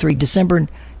 93.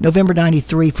 November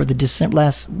 93 for the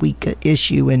last week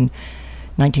issue in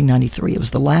 1993. It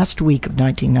was the last week of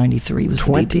 1993. It was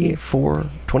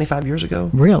 25 years ago?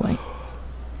 Really?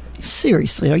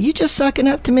 Seriously, are you just sucking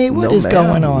up to me? What is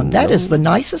going on? That is the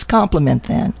nicest compliment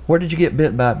then. Where did you get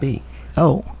bit by a bee?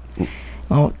 Oh,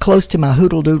 well, close to my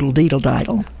hoodle doodle deedle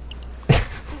diddle.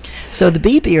 So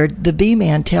the bee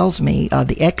man tells me,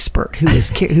 the expert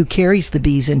who carries the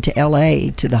bees into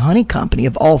L.A. to the honey company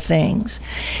of all things.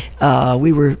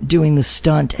 We were doing the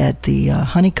stunt at the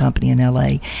honey company in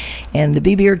L.A. and the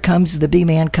bee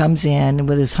man comes in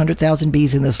with his 100,000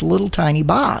 bees in this little tiny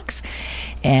box,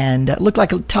 and it looked like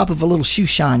the top of a little shoe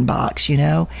shine box,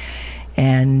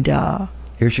 and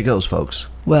Here she goes, folks.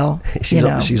 well,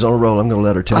 she's on a roll. I'm going to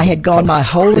let her tell. I had gone my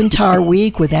whole entire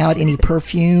week without any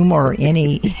perfume or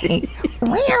any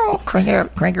without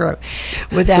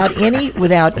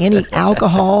any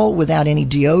alcohol, without any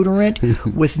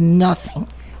deodorant, with nothing.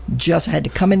 Just had to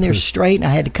come in there straight, and I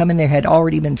had to come in there, had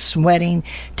already been sweating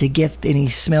to get any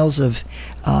smells of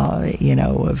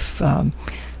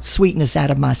sweetness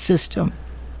out of my system.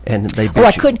 And they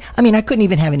I couldn't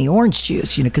even have any orange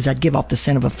juice, because I'd give off the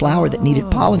scent of a flower that needed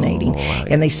pollinating.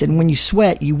 And they said, when you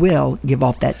sweat, you will give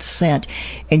off that scent,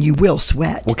 and you will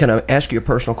sweat. Well, can I ask you a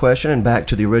personal question and back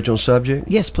to the original subject?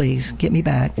 Yes, please. Get me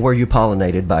back. Were you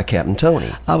pollinated by Captain Tony?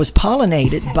 I was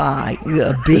pollinated by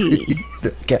a bee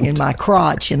in my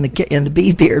crotch, and the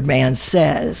bee beard man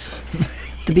says,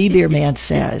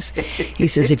 he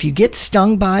says, if you get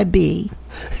stung by a bee,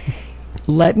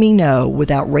 let me know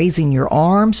without raising your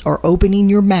arms or opening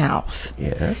your mouth.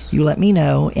 Yes. You let me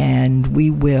know, and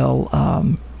we'll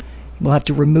have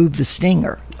to remove the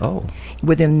stinger. Oh.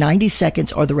 Within 90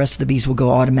 seconds, or the rest of the bees will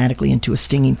go automatically into a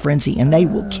stinging frenzy, and they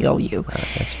will kill you.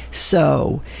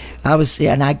 So, I was,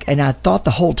 and I thought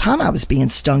the whole time I was being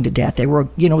stung to death. They were,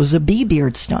 it was a bee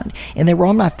beard stun, and they were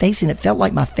on my face, and it felt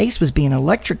like my face was being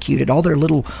electrocuted. All their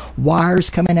little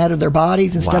wires coming out of their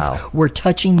bodies and stuff were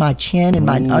touching my chin and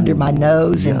under my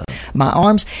nose and my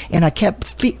arms, and I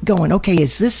kept going, okay,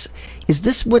 is this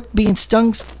what being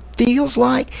stung feels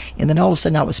like? And then all of a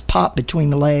sudden I was popped between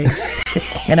the legs,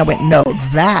 and I went, no,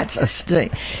 that's a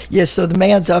sting. Yes, so the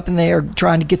man's up in there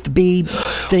trying to get the bee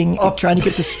thing, trying to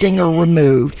get the stinger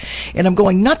removed, and I'm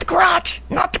going, not the crotch.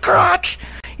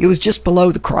 It was just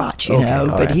below the crotch,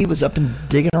 but he was up and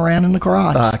digging around in the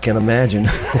crotch. I can imagine.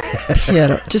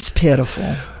 Just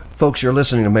pitiful. Folks, you're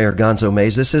listening to Mayor Gonzo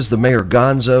Mays. This is the Mayor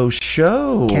Gonzo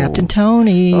Show. Captain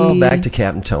Tony. Oh, back to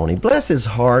Captain Tony. Bless his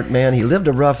heart, man. He lived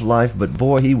a rough life, but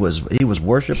boy, he was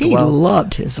worshipped. He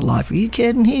loved his life. Are you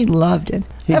kidding? He loved it.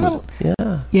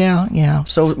 Yeah.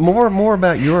 So more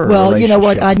about your Well, you know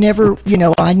what? I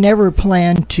never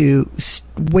planned to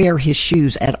wear his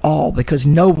shoes at all, because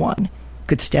no one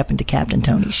could step into Captain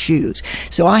Tony's shoes.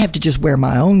 So I have to just wear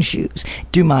my own shoes,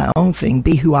 do my own thing,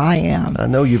 be who I am. I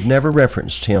know you've never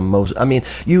referenced him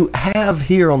you have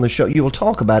here on the show. You will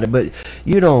talk about it, but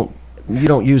you don't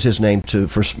use his name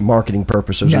for marketing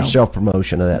purposes or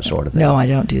self-promotion or that sort of thing. No, I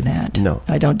don't do that. No.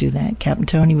 I don't do that. Captain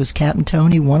Tony was Captain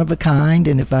Tony, one of a kind,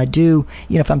 and if I do,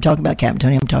 if I'm talking about Captain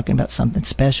Tony, I'm talking about something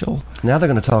special. Now they're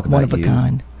going to talk about one of a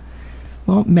kind.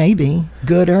 Well, maybe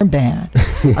good or bad.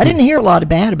 I didn't hear a lot of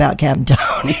bad about Captain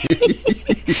Tony.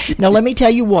 Now, let me tell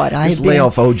you what. Lay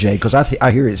off OJ, because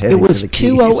I hear his head. It was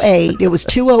 208. It was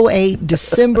 208,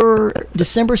 December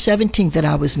 17th, that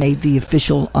I was made the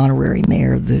official honorary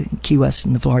mayor of the Key West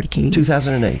and the Florida Keys.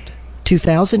 2008.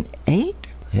 2008?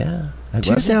 Yeah.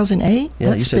 2008?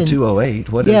 Yeah, you said 208.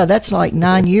 That's like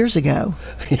 9 years ago.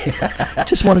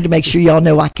 Just wanted to make sure y'all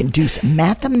know I can do some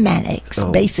mathematics,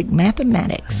 basic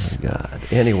mathematics. Oh, God.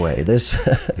 Anyway, this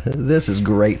is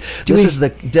great. This is the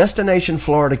Destination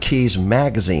Florida Keys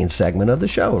magazine segment of the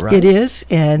show, right? It is,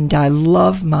 and I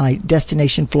love my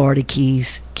Destination Florida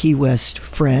Keys, Key West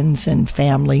friends and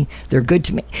family. They're good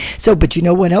to me. So, but you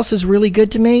know what else is really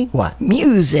good to me? What?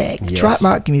 Music. Yes.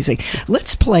 Trotmark music.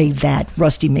 Let's play that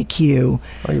Rusty McHugh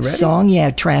Are you ready? song.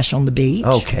 Yeah, Trash on the Beach.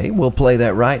 Okay, we'll play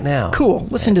that right now. Cool.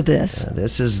 Listen to this.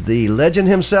 This is the legend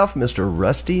himself, Mr.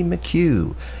 Rusty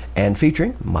McHugh, and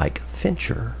featuring Mike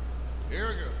Fincher. Here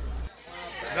we go.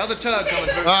 Another tug coming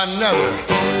through.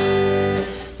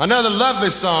 Another lovely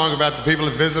song about the people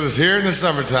that visit us here in the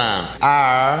summertime.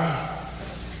 Our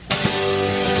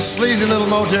sleazy little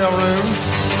motel rooms,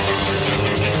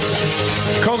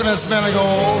 coconut smelling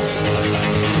oils,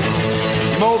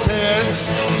 mopeds,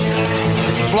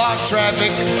 block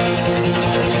traffic,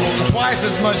 twice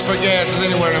as much for gas as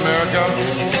anywhere in America.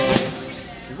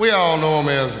 We all know them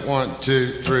as 1, 2,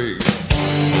 3.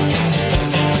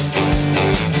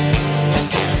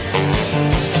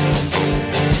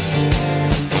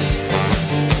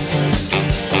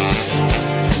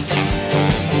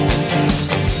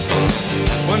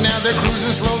 Well, now they're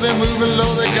cruising slow, they're moving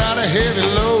low, they got a heavy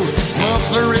load.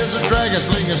 Muffler is a dragon,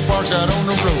 slinging sparks out on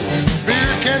the road.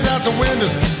 Beer cans out the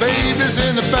windows, babies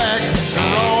in the back.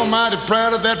 They're almighty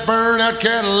proud of that burnout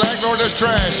Cadillac. Lord, there's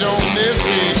trash on this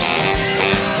beach.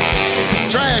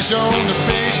 Trash on the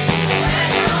beach.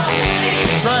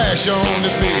 Trash on the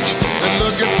beach. They're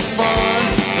looking for fun.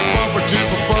 The bumper to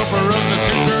the bumper of the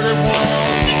 231.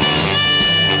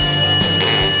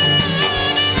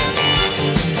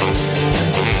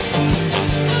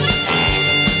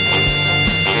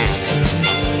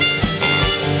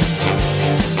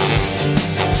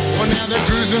 Well, now they're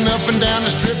cruising up and down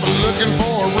the strip looking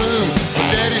for a room.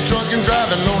 Daddy's drunk and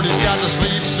driving, Lord, he's got to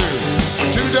sleep soon.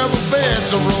 2 double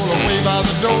beds will roll away by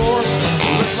the door.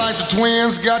 Looks like the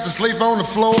twins got to sleep on the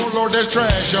floor. Lord, there's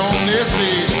trash on this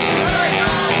beach.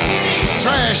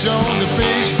 Trash on the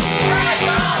beach.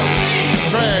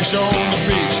 Trash on the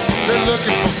beach. They're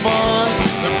looking for fun.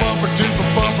 They're bumper to the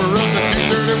bumper of the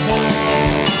 231.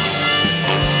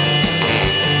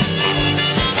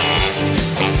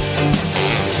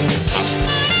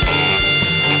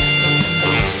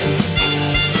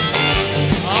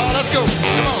 Oh, let's go.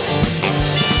 Come on.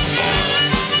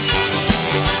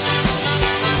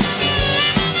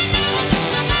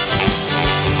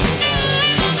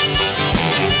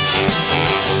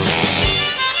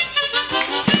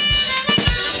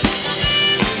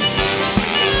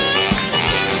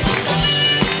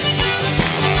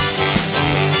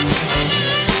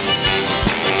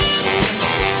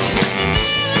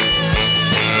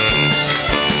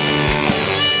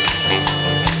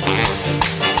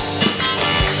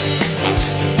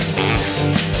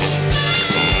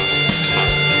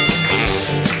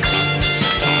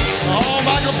 Oh,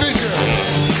 Michael Fisher.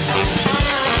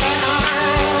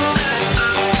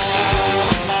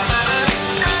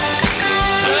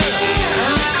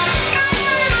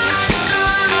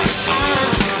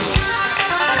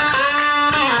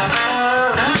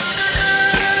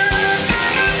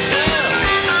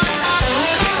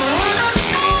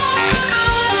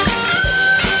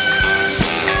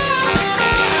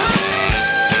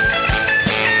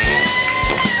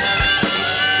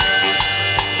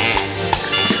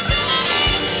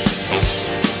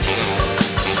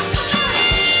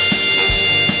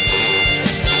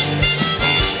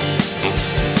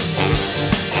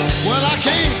 Well, I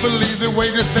can't believe the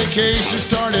way this vacation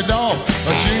started off.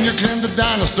 A junior climbed a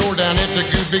dinosaur down at the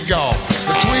Goofy Golf.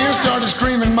 The twins started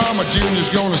screaming, Mama, Junior's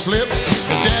gonna slip.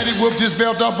 The daddy whooped his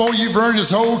belt up, oh, you've earned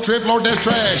this whole trip. Lord, there's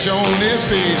trash on this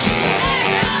beach.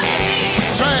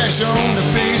 Trash on the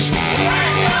beach.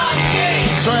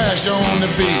 Trash on the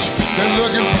beach. They're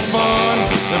looking for fun.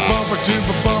 They're bumper to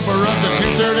bumper up to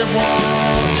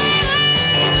 231.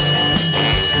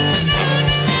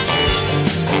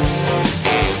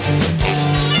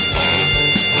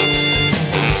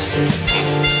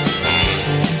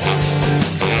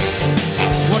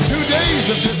 Well, 2 days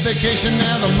of this vacation,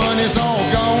 now the money's all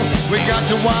gone. We got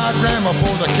to wire grandma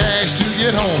for the cash to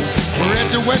get home. We're at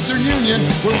the Western Union,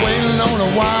 we're waiting on a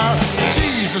wire.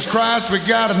 Jesus Christ, we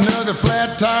got another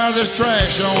flat tire. There's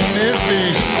trash on this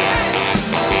beach.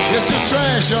 Yes, there's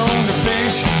trash on the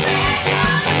beach.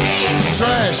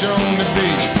 Trash on the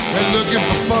beach. They're looking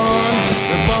for fun.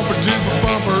 They're bumper to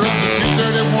bumper up to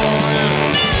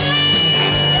 231.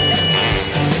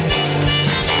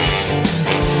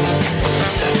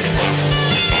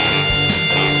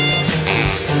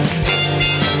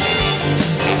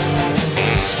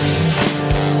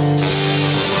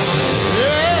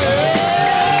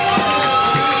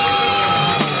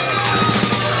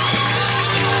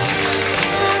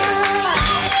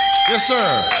 Yes,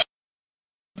 sir.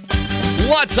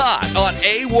 What's hot on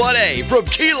A1A from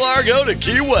Key Largo to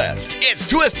Key West? It's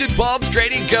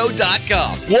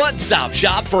TwistedPalmsTradingCo.com. One-stop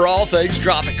shop for all things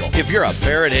tropical. If you're a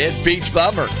Parrot Head beach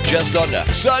bummer just on the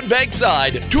Sunbank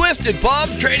side,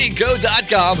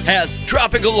 TwistedPalmsTradingCo.com has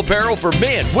tropical apparel for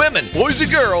men, women, boys, and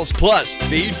girls, plus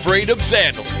Feed Freedom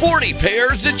sandals. 40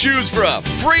 pairs to choose from.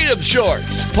 Freedom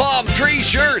shorts, palm tree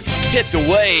shirts. Hit the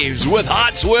waves with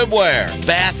hot swimwear,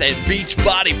 bath and beach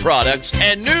body products,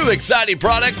 and new exciting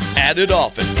products added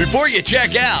often. Before you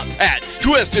check out at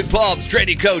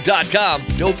TwistedPalmsTradingCo.com,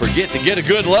 don't forget to get a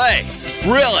good lay.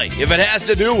 Really, if it has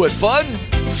to do with fun,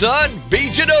 sun,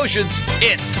 beach, and oceans,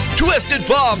 it's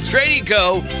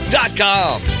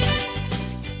TwistedPalmsTradingCo.com.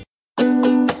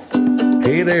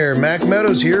 Hey there, Mac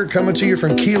Meadows here, coming to you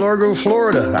from Key Largo,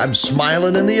 Florida. I'm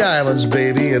smiling in the islands,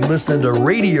 baby, and listening to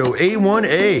Radio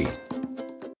A1A.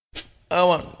 I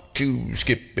want to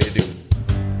skip it.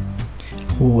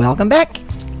 Welcome back.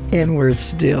 And we're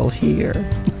still here.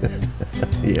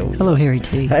 Yeah, Hello, Harry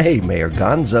T. Hey, Mayor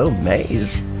Gonzo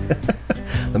Mays.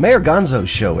 The Mayor Gonzo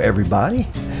Show, everybody.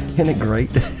 Isn't it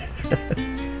great?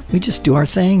 We just do our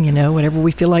thing, you know, whatever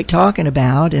we feel like talking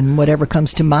about and whatever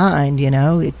comes to mind, you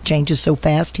know. It changes so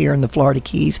fast here in the Florida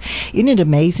Keys. Isn't it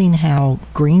amazing how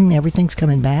green everything's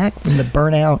coming back from the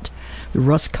burnout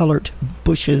rust-colored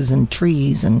bushes and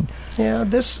trees and. Yeah,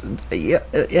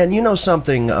 and you know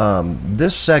something,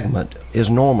 this segment is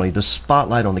normally the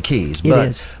spotlight on the Keys. It But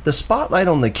is. the spotlight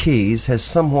on the Keys has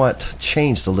somewhat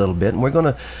changed a little bit,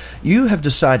 and you have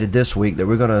decided this week that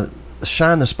we're going to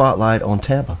shine the spotlight on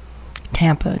Tampa.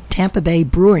 Tampa Bay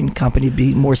Brewing Company, to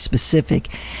be more specific,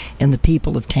 and the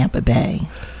people of Tampa Bay.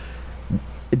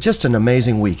 Just an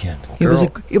amazing weekend. It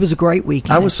was a great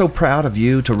weekend. I was so proud of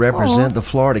you to represent the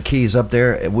Florida Keys up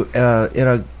there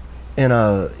in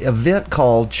a event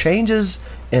called Changes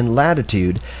in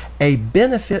Latitude, a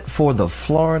benefit for the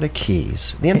Florida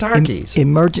Keys, the entire Keys.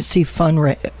 Emergency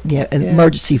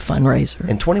fundraiser.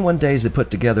 In 21 days, they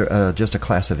put together just a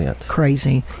class event.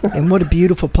 Crazy. And what a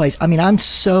beautiful place. I mean, I'm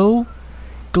so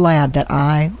glad that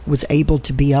I was able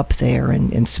to be up there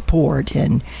and support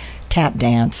and tap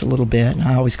dance a little bit. And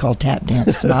I always call tap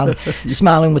dance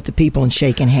smiling with the people and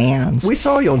shaking hands. We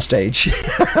saw you on stage.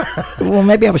 Well,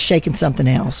 maybe I was shaking something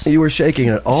else. You were shaking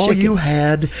it. All you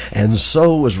had, and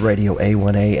so was Radio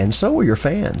A1A, and so were your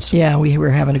fans. Yeah, we were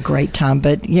having a great time.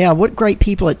 But yeah, what great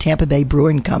people at Tampa Bay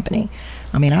Brewing Company.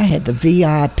 I mean, I had the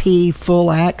VIP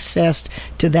full access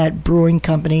to that brewing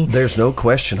company. There's no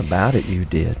question about it, you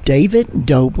did. David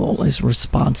Doble is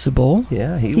responsible.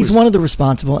 Yeah, he's one of the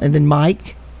responsible. And then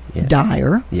Mike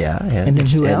Dyer. Yeah, and then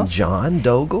who else? And John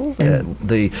Dogle.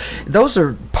 Those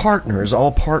are partners,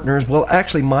 all partners. Well,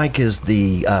 actually, Mike is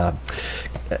the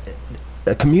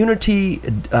community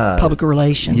public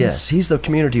relations. Yes, he's the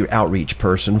community outreach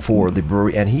person for the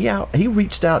brewery, and he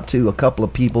reached out to a couple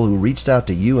of people who reached out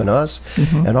to you and us,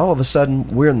 and all of a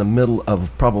sudden we're in the middle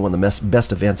of probably one of the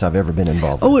best events I've ever been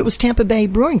involved in. Oh, it was Tampa Bay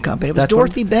Brewing Company. It was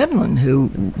Dorothy Bedlin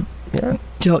who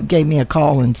gave me a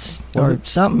call or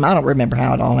something. I don't remember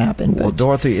how it all happened. But. Well,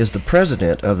 Dorothy is the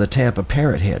president of the Tampa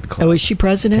Parrothead Club. Oh, is she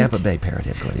president? Tampa Bay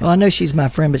Parrothead Club. Well, I know she's my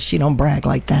friend, but she don't brag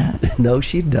like that. No,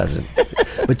 she doesn't.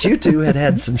 But you two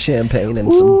had some champagne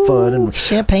and some fun. And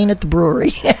champagne at the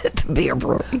brewery, at the beer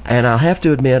brewery. And I'll have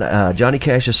to admit, Johnny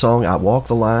Cash's song, I Walk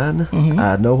the Line,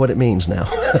 I know what it means now.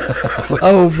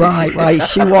 Oh, right.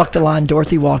 She walked the line,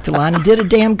 Dorothy walked the line, and did a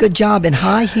damn good job in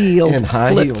high-heeled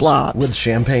flip-flops. With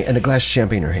champagne and a glass of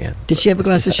champagne in her hand. Did she have a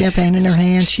glass of champagne in her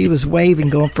hand? She was waving,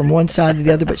 going from one side to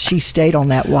the other, but she stayed on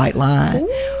that white line.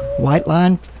 White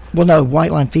line? Well, no,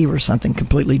 white line fever is something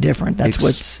completely different. That's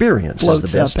what experience floats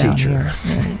is the best up teacher.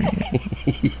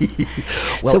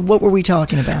 Well, so what were we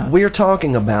talking about? We are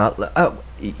talking about.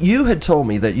 You had told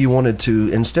me that you wanted to,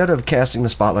 instead of casting the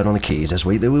spotlight on the Keys, as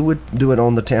we would do it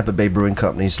on the Tampa Bay Brewing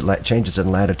Company's Changes in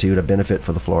Latitude, a benefit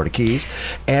for the Florida Keys,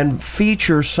 and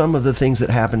feature some of the things that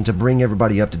happened to bring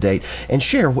everybody up to date and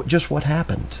share just what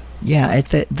happened. Yeah, at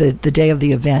the day of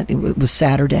the event, it was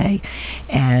Saturday,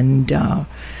 and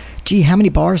gee, how many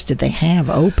bars did they have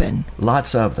open?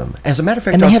 Lots of them. As a matter of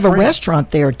fact, and they have a restaurant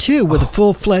there too with a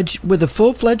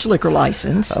full-fledged liquor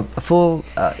license. You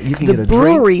can the get a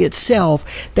brewery drink. itself.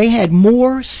 They had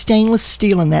more stainless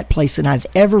steel in that place than I've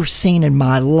ever seen in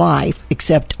my life,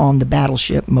 except on the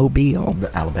battleship Mobile,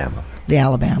 Alabama. The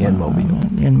Alabama in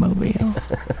Mobile.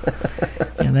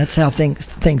 Yeah, that's how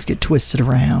things get twisted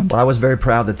around. Well, I was very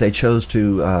proud that they chose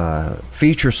to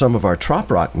feature some of our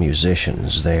trop rock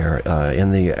musicians there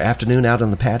in the afternoon out on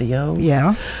the patio.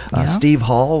 Yeah. Steve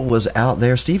Hall was out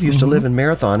there. Steve used to live in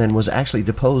Marathon and was actually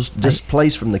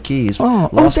displaced from the Keys.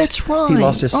 That's right. He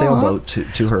lost his sailboat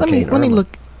to Hurricane Irma. Let me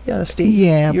look. Yeah, Steve.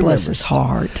 Yeah, bless his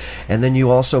heart. And then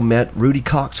you also met Rudy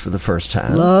Cox for the first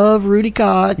time. Love Rudy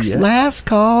Cox. Yeah. Last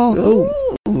call.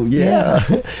 Oh,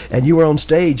 yeah. And you were on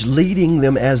stage leading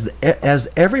them as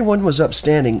everyone was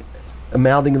upstanding,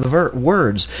 mouthing the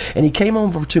words. And he came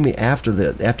over to me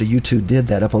after you two did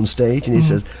that up on stage, and he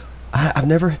says, "I've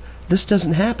never." This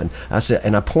doesn't happen. I said,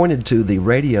 and I pointed to the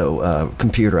radio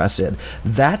computer. I said,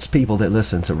 "That's people that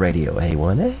listen to Radio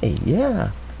A1A." Yeah.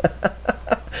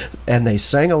 And they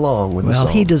sang along with the song.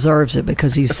 Well, he deserves it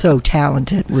because he's so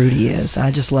talented, Rudy is.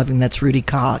 I just love him. That's Rudy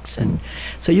Cox. And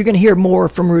so you're going to hear more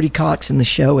from Rudy Cox in the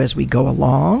show as we go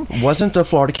along. Wasn't the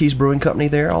Florida Keys Brewing Company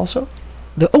there also?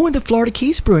 And the Florida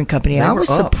Keys Brewing Company. I was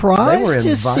surprised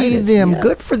to see them. Yeah.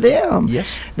 Good for them.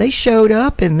 Yes. They showed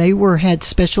up and they had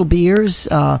special beers.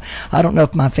 I don't know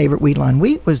if my favorite Wheatline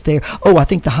Wheat was there. Oh, I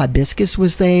think the Hibiscus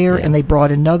was there, and they brought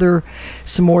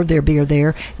some more of their beer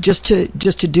there just to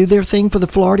do their thing for the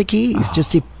Florida Keys,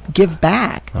 just to give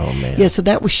back. Oh man. Yeah, so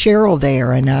that was Cheryl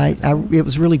there, and it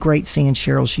was really great seeing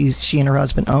Cheryl. She and her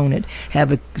husband own it,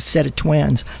 have a set of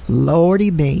twins.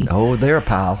 Lordy be. Oh, they're a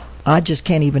pal. I just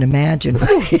can't even imagine.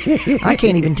 I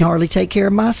can't even hardly take care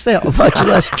of myself, much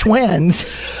less twins.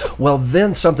 Well,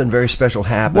 then something very special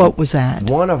happened. What was that?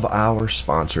 One of our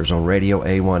sponsors on Radio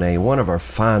A1A, one of our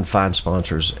fine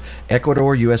sponsors,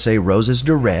 Ecuador USA Roses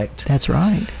Direct. That's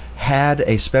right. Had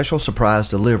a special surprise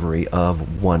delivery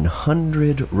of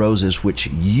 100 roses, which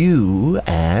you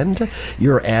and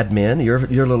your admin,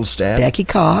 your little staff, Becky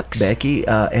Cox,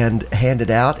 and handed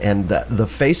out, and the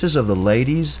faces of the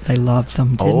ladies, they loved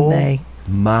them, didn't they?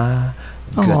 My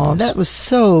goodness. Oh, that was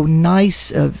so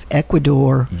nice of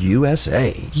Ecuador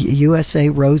USA.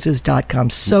 USARoses.com.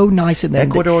 So nice of them.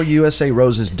 Ecuador USA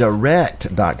Roses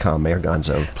Direct.com, Mayor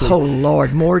Gonzo. Oh,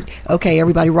 Lord. More. Okay,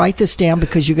 everybody, write this down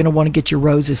because you're going to want to get your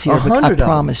roses here. I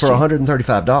promise for you.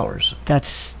 $135.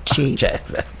 That's cheap.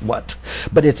 What?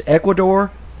 But it's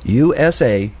Ecuador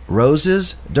USA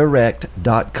Roses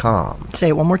Direct.com. Say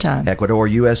it one more time. Ecuador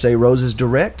USA Roses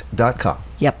Direct.com.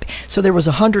 Yep. So there was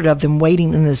 100 of them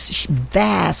waiting in this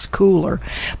vast cooler.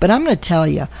 But I'm going to tell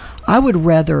you, I would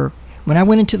rather, when I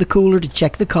went into the cooler to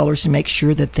check the colors to make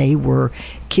sure that they were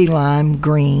key lime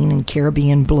green and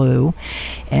Caribbean blue,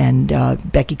 and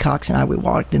Becky Cox and I, we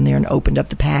walked in there and opened up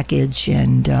the package,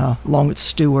 and along with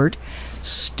Stuart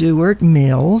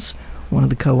Mills, one of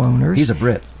the co-owners. He's a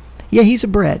Brit. Yeah, he's a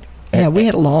Brit. Yeah, we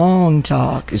had a long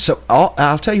talk. So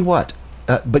I'll tell you what.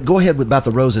 But go ahead about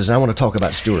the roses. I want to talk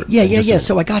about Stuart. Yeah.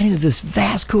 So I got into this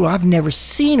vast cooler. I've never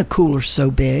seen a cooler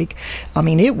so big. I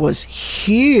mean, it was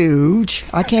huge.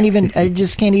 I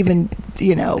just can't even,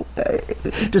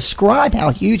 describe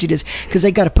how huge it is, because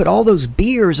they got to put all those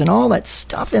beers and all that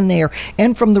stuff in there,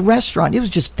 and from the restaurant. It was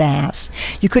just vast.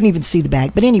 You couldn't even see the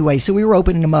bag. But anyway, so we were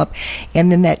opening them up,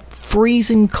 and then that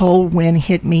freezing cold wind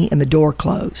hit me, and the door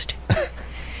closed,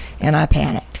 and I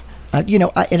panicked.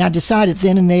 And I decided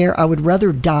then and there I would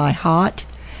rather die hot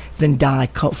than die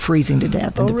freezing to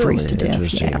death than to freeze to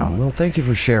death. Yeah. Well, thank you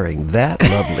for sharing that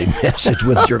lovely message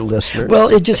with your listeners. Well,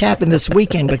 it just happened this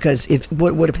weekend, because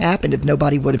what would have happened if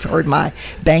nobody would have heard my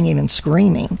banging and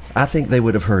screaming? I think they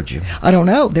would have heard you. I don't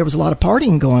know. There was a lot of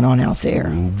partying going on out there.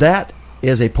 That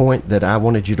is a point that I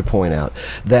wanted you to point out.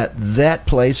 That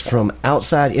place, from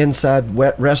outside, inside,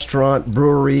 wet restaurant,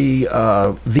 brewery,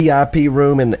 VIP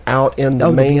room, and out in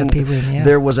the main, VIP room, yeah.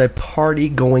 There was a party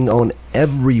going on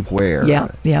everywhere.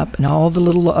 Yeah, and all the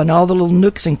little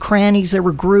nooks and crannies. There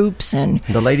were groups, and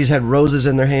the ladies had roses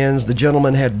in their hands. The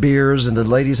gentlemen had beers, and the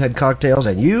ladies had cocktails,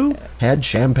 and you had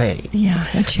champagne. Yeah,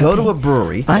 had champagne. Go to a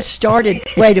brewery.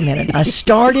 Wait a minute. I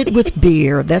started with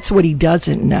beer. That's what he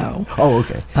doesn't know. Oh,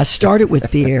 okay. I started with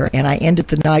beer, and I ended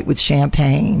the night with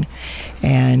champagne.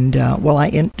 And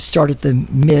I started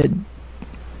the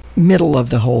middle of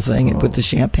the whole thing with the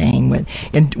champagne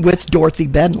with Dorothy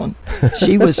Bedlin.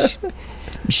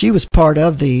 She was part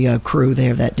of the crew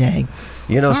there that day.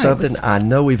 You know something? I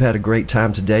know we've had a great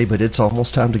time today, but it's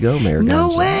almost time to go, Mayor No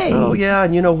Gonzo. way. Oh, yeah,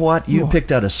 and you know what? You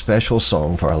picked out a special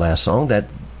song for our last song that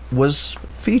was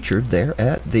featured there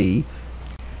at the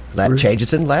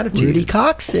Changes in Latitude. Rudy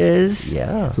Cox's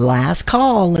Last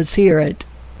Call. Let's hear it.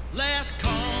 Last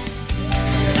call.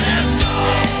 Last call.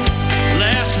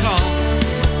 Last call.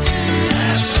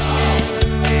 Last call.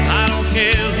 I don't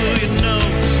care who you know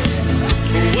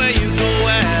or where you go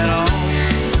at all.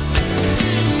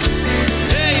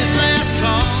 Hey, it's last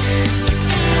call.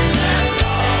 Last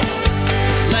call.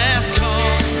 Last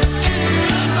call.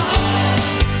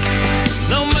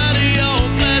 No matter your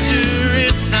pleasure,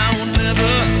 it's now or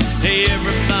never. Hey,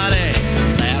 everybody,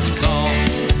 last call.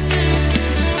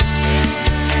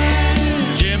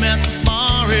 Jim at the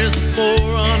bar is a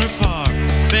 400 par.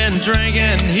 Been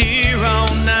drinking here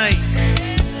all night.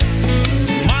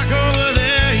 Mark over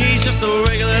there, he's just a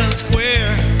regular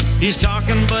square. He's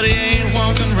talking, but he ain't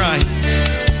walking right.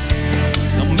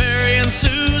 Now Mary and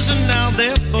Susan, now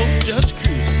they're both just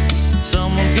cruising.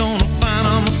 Someone's gonna find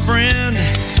them a friend.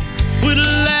 When the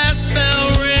last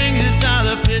bell rings, it's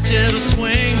either pitch it or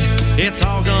swing. It's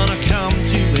all gonna come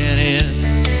to an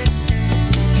end.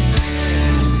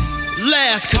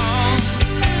 Last call.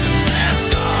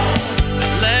 Last call.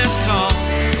 Last call.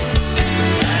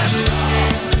 Last call.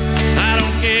 I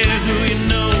don't care who you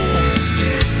know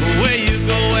or where you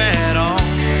go at all.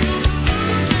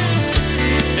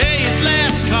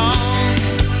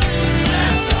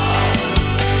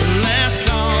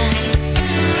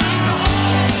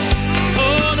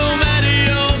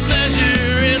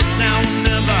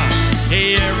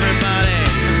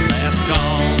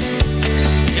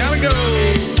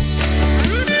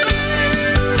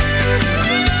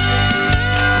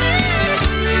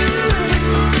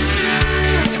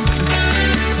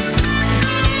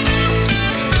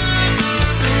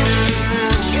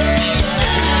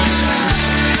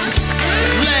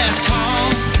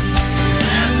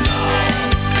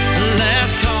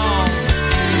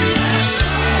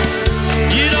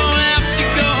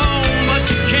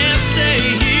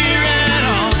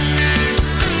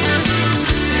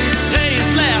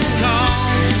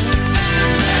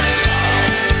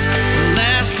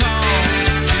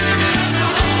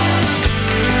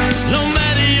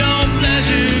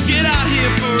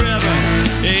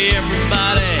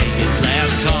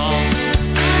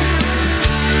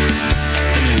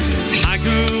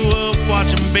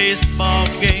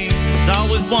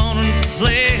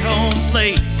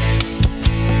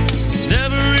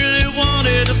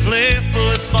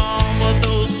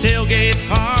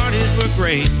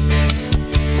 great.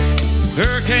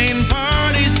 Hurricane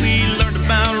parties, we learned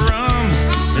about rum,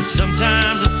 and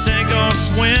sometimes I'd sink or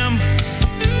swim.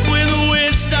 When the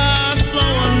wind starts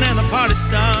blowing and the party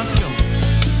starts going,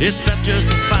 it's best just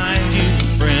to find you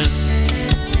a friend.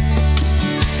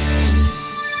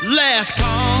 Last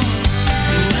call.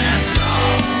 Last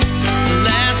call.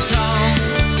 Last call.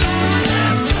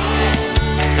 Last call.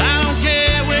 I don't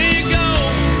care where you go,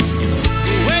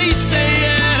 where you stay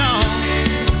at all.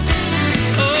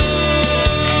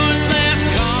 Oh, it's last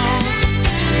call.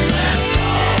 Last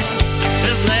call.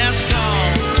 It's last call.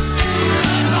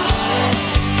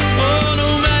 Oh, no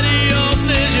matter your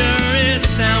pleasure,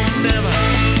 it's now or never.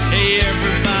 Hey,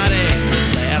 everybody,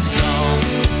 last call.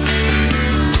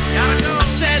 I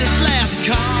said it's last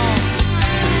call.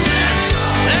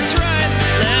 That's right,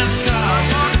 last call.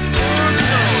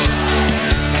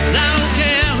 I don't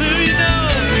care who you know,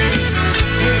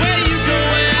 where you go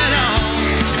at all.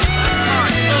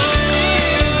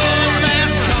 Oh,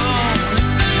 last call.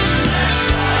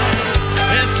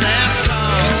 It's last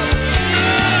call.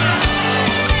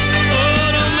 Oh,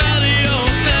 no matter your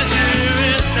pleasure,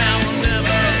 it's now or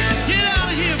never. Get out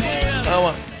of here forever. I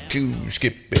want to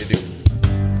skip it.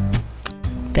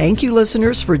 Thank you,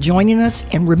 listeners, for joining us.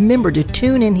 And remember to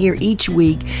tune in here each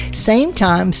week, same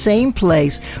time, same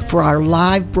place, for our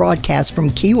live broadcast from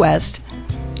Key West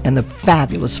and the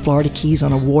fabulous Florida Keys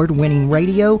on award-winning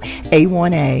radio,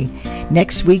 A1A.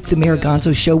 Next week, the Mayor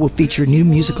Gonzo Show will feature new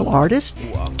musical artists,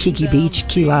 Kiki Beach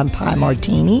Key Lime Pie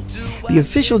Martini, the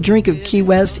official drink of Key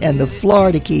West and the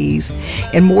Florida Keys,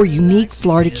 and more unique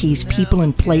Florida Keys people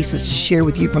and places to share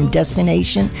with you from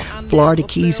Destination Florida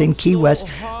Keys and Key West,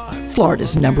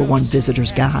 Florida's #1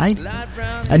 visitor's guide.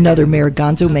 Another Mayor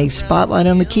Gonzo May spotlight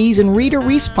on the Keys and reader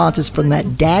responses from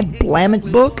that Dad Blamit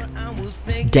book,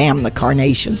 Damn the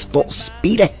Carnations, Full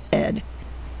Speed Ahead.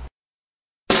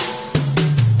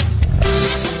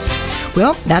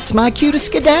 Well, that's my cue to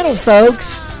skedaddle,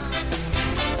 folks.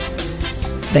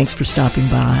 Thanks for stopping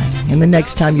by. And the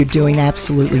next time you're doing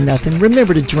absolutely nothing,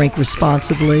 remember to drink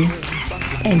responsibly.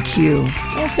 Thank you.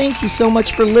 Well, thank you so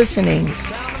much for listening.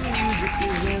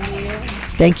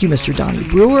 Thank you, Mr. Donnie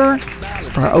Brewer,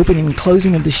 for our opening and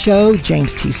closing of the show.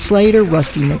 James T. Slater,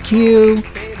 Rusty McHugh.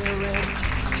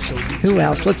 Who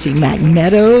else? Let's see. Matt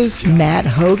Meadows, Matt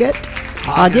Hoggett.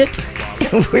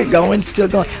 We're going, still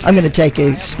going. I'm going to take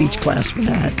a speech class for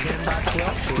that.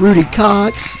 Rudy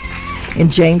Cox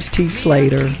and James T.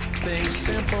 Slater.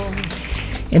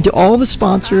 And to all the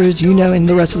sponsors, you know, and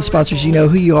the rest of the sponsors, you know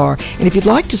who you are. And if you'd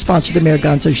like to sponsor the Mayor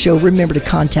Gonzo Show, remember to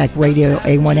contact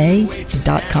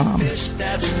radioa1a.com.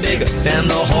 That's bigger than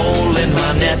the hole in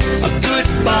my net. A good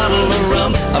bottle of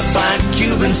rum, a fine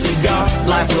Cuban cigar.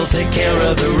 Life will take care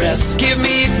of the rest. Give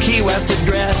me a Key West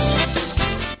address.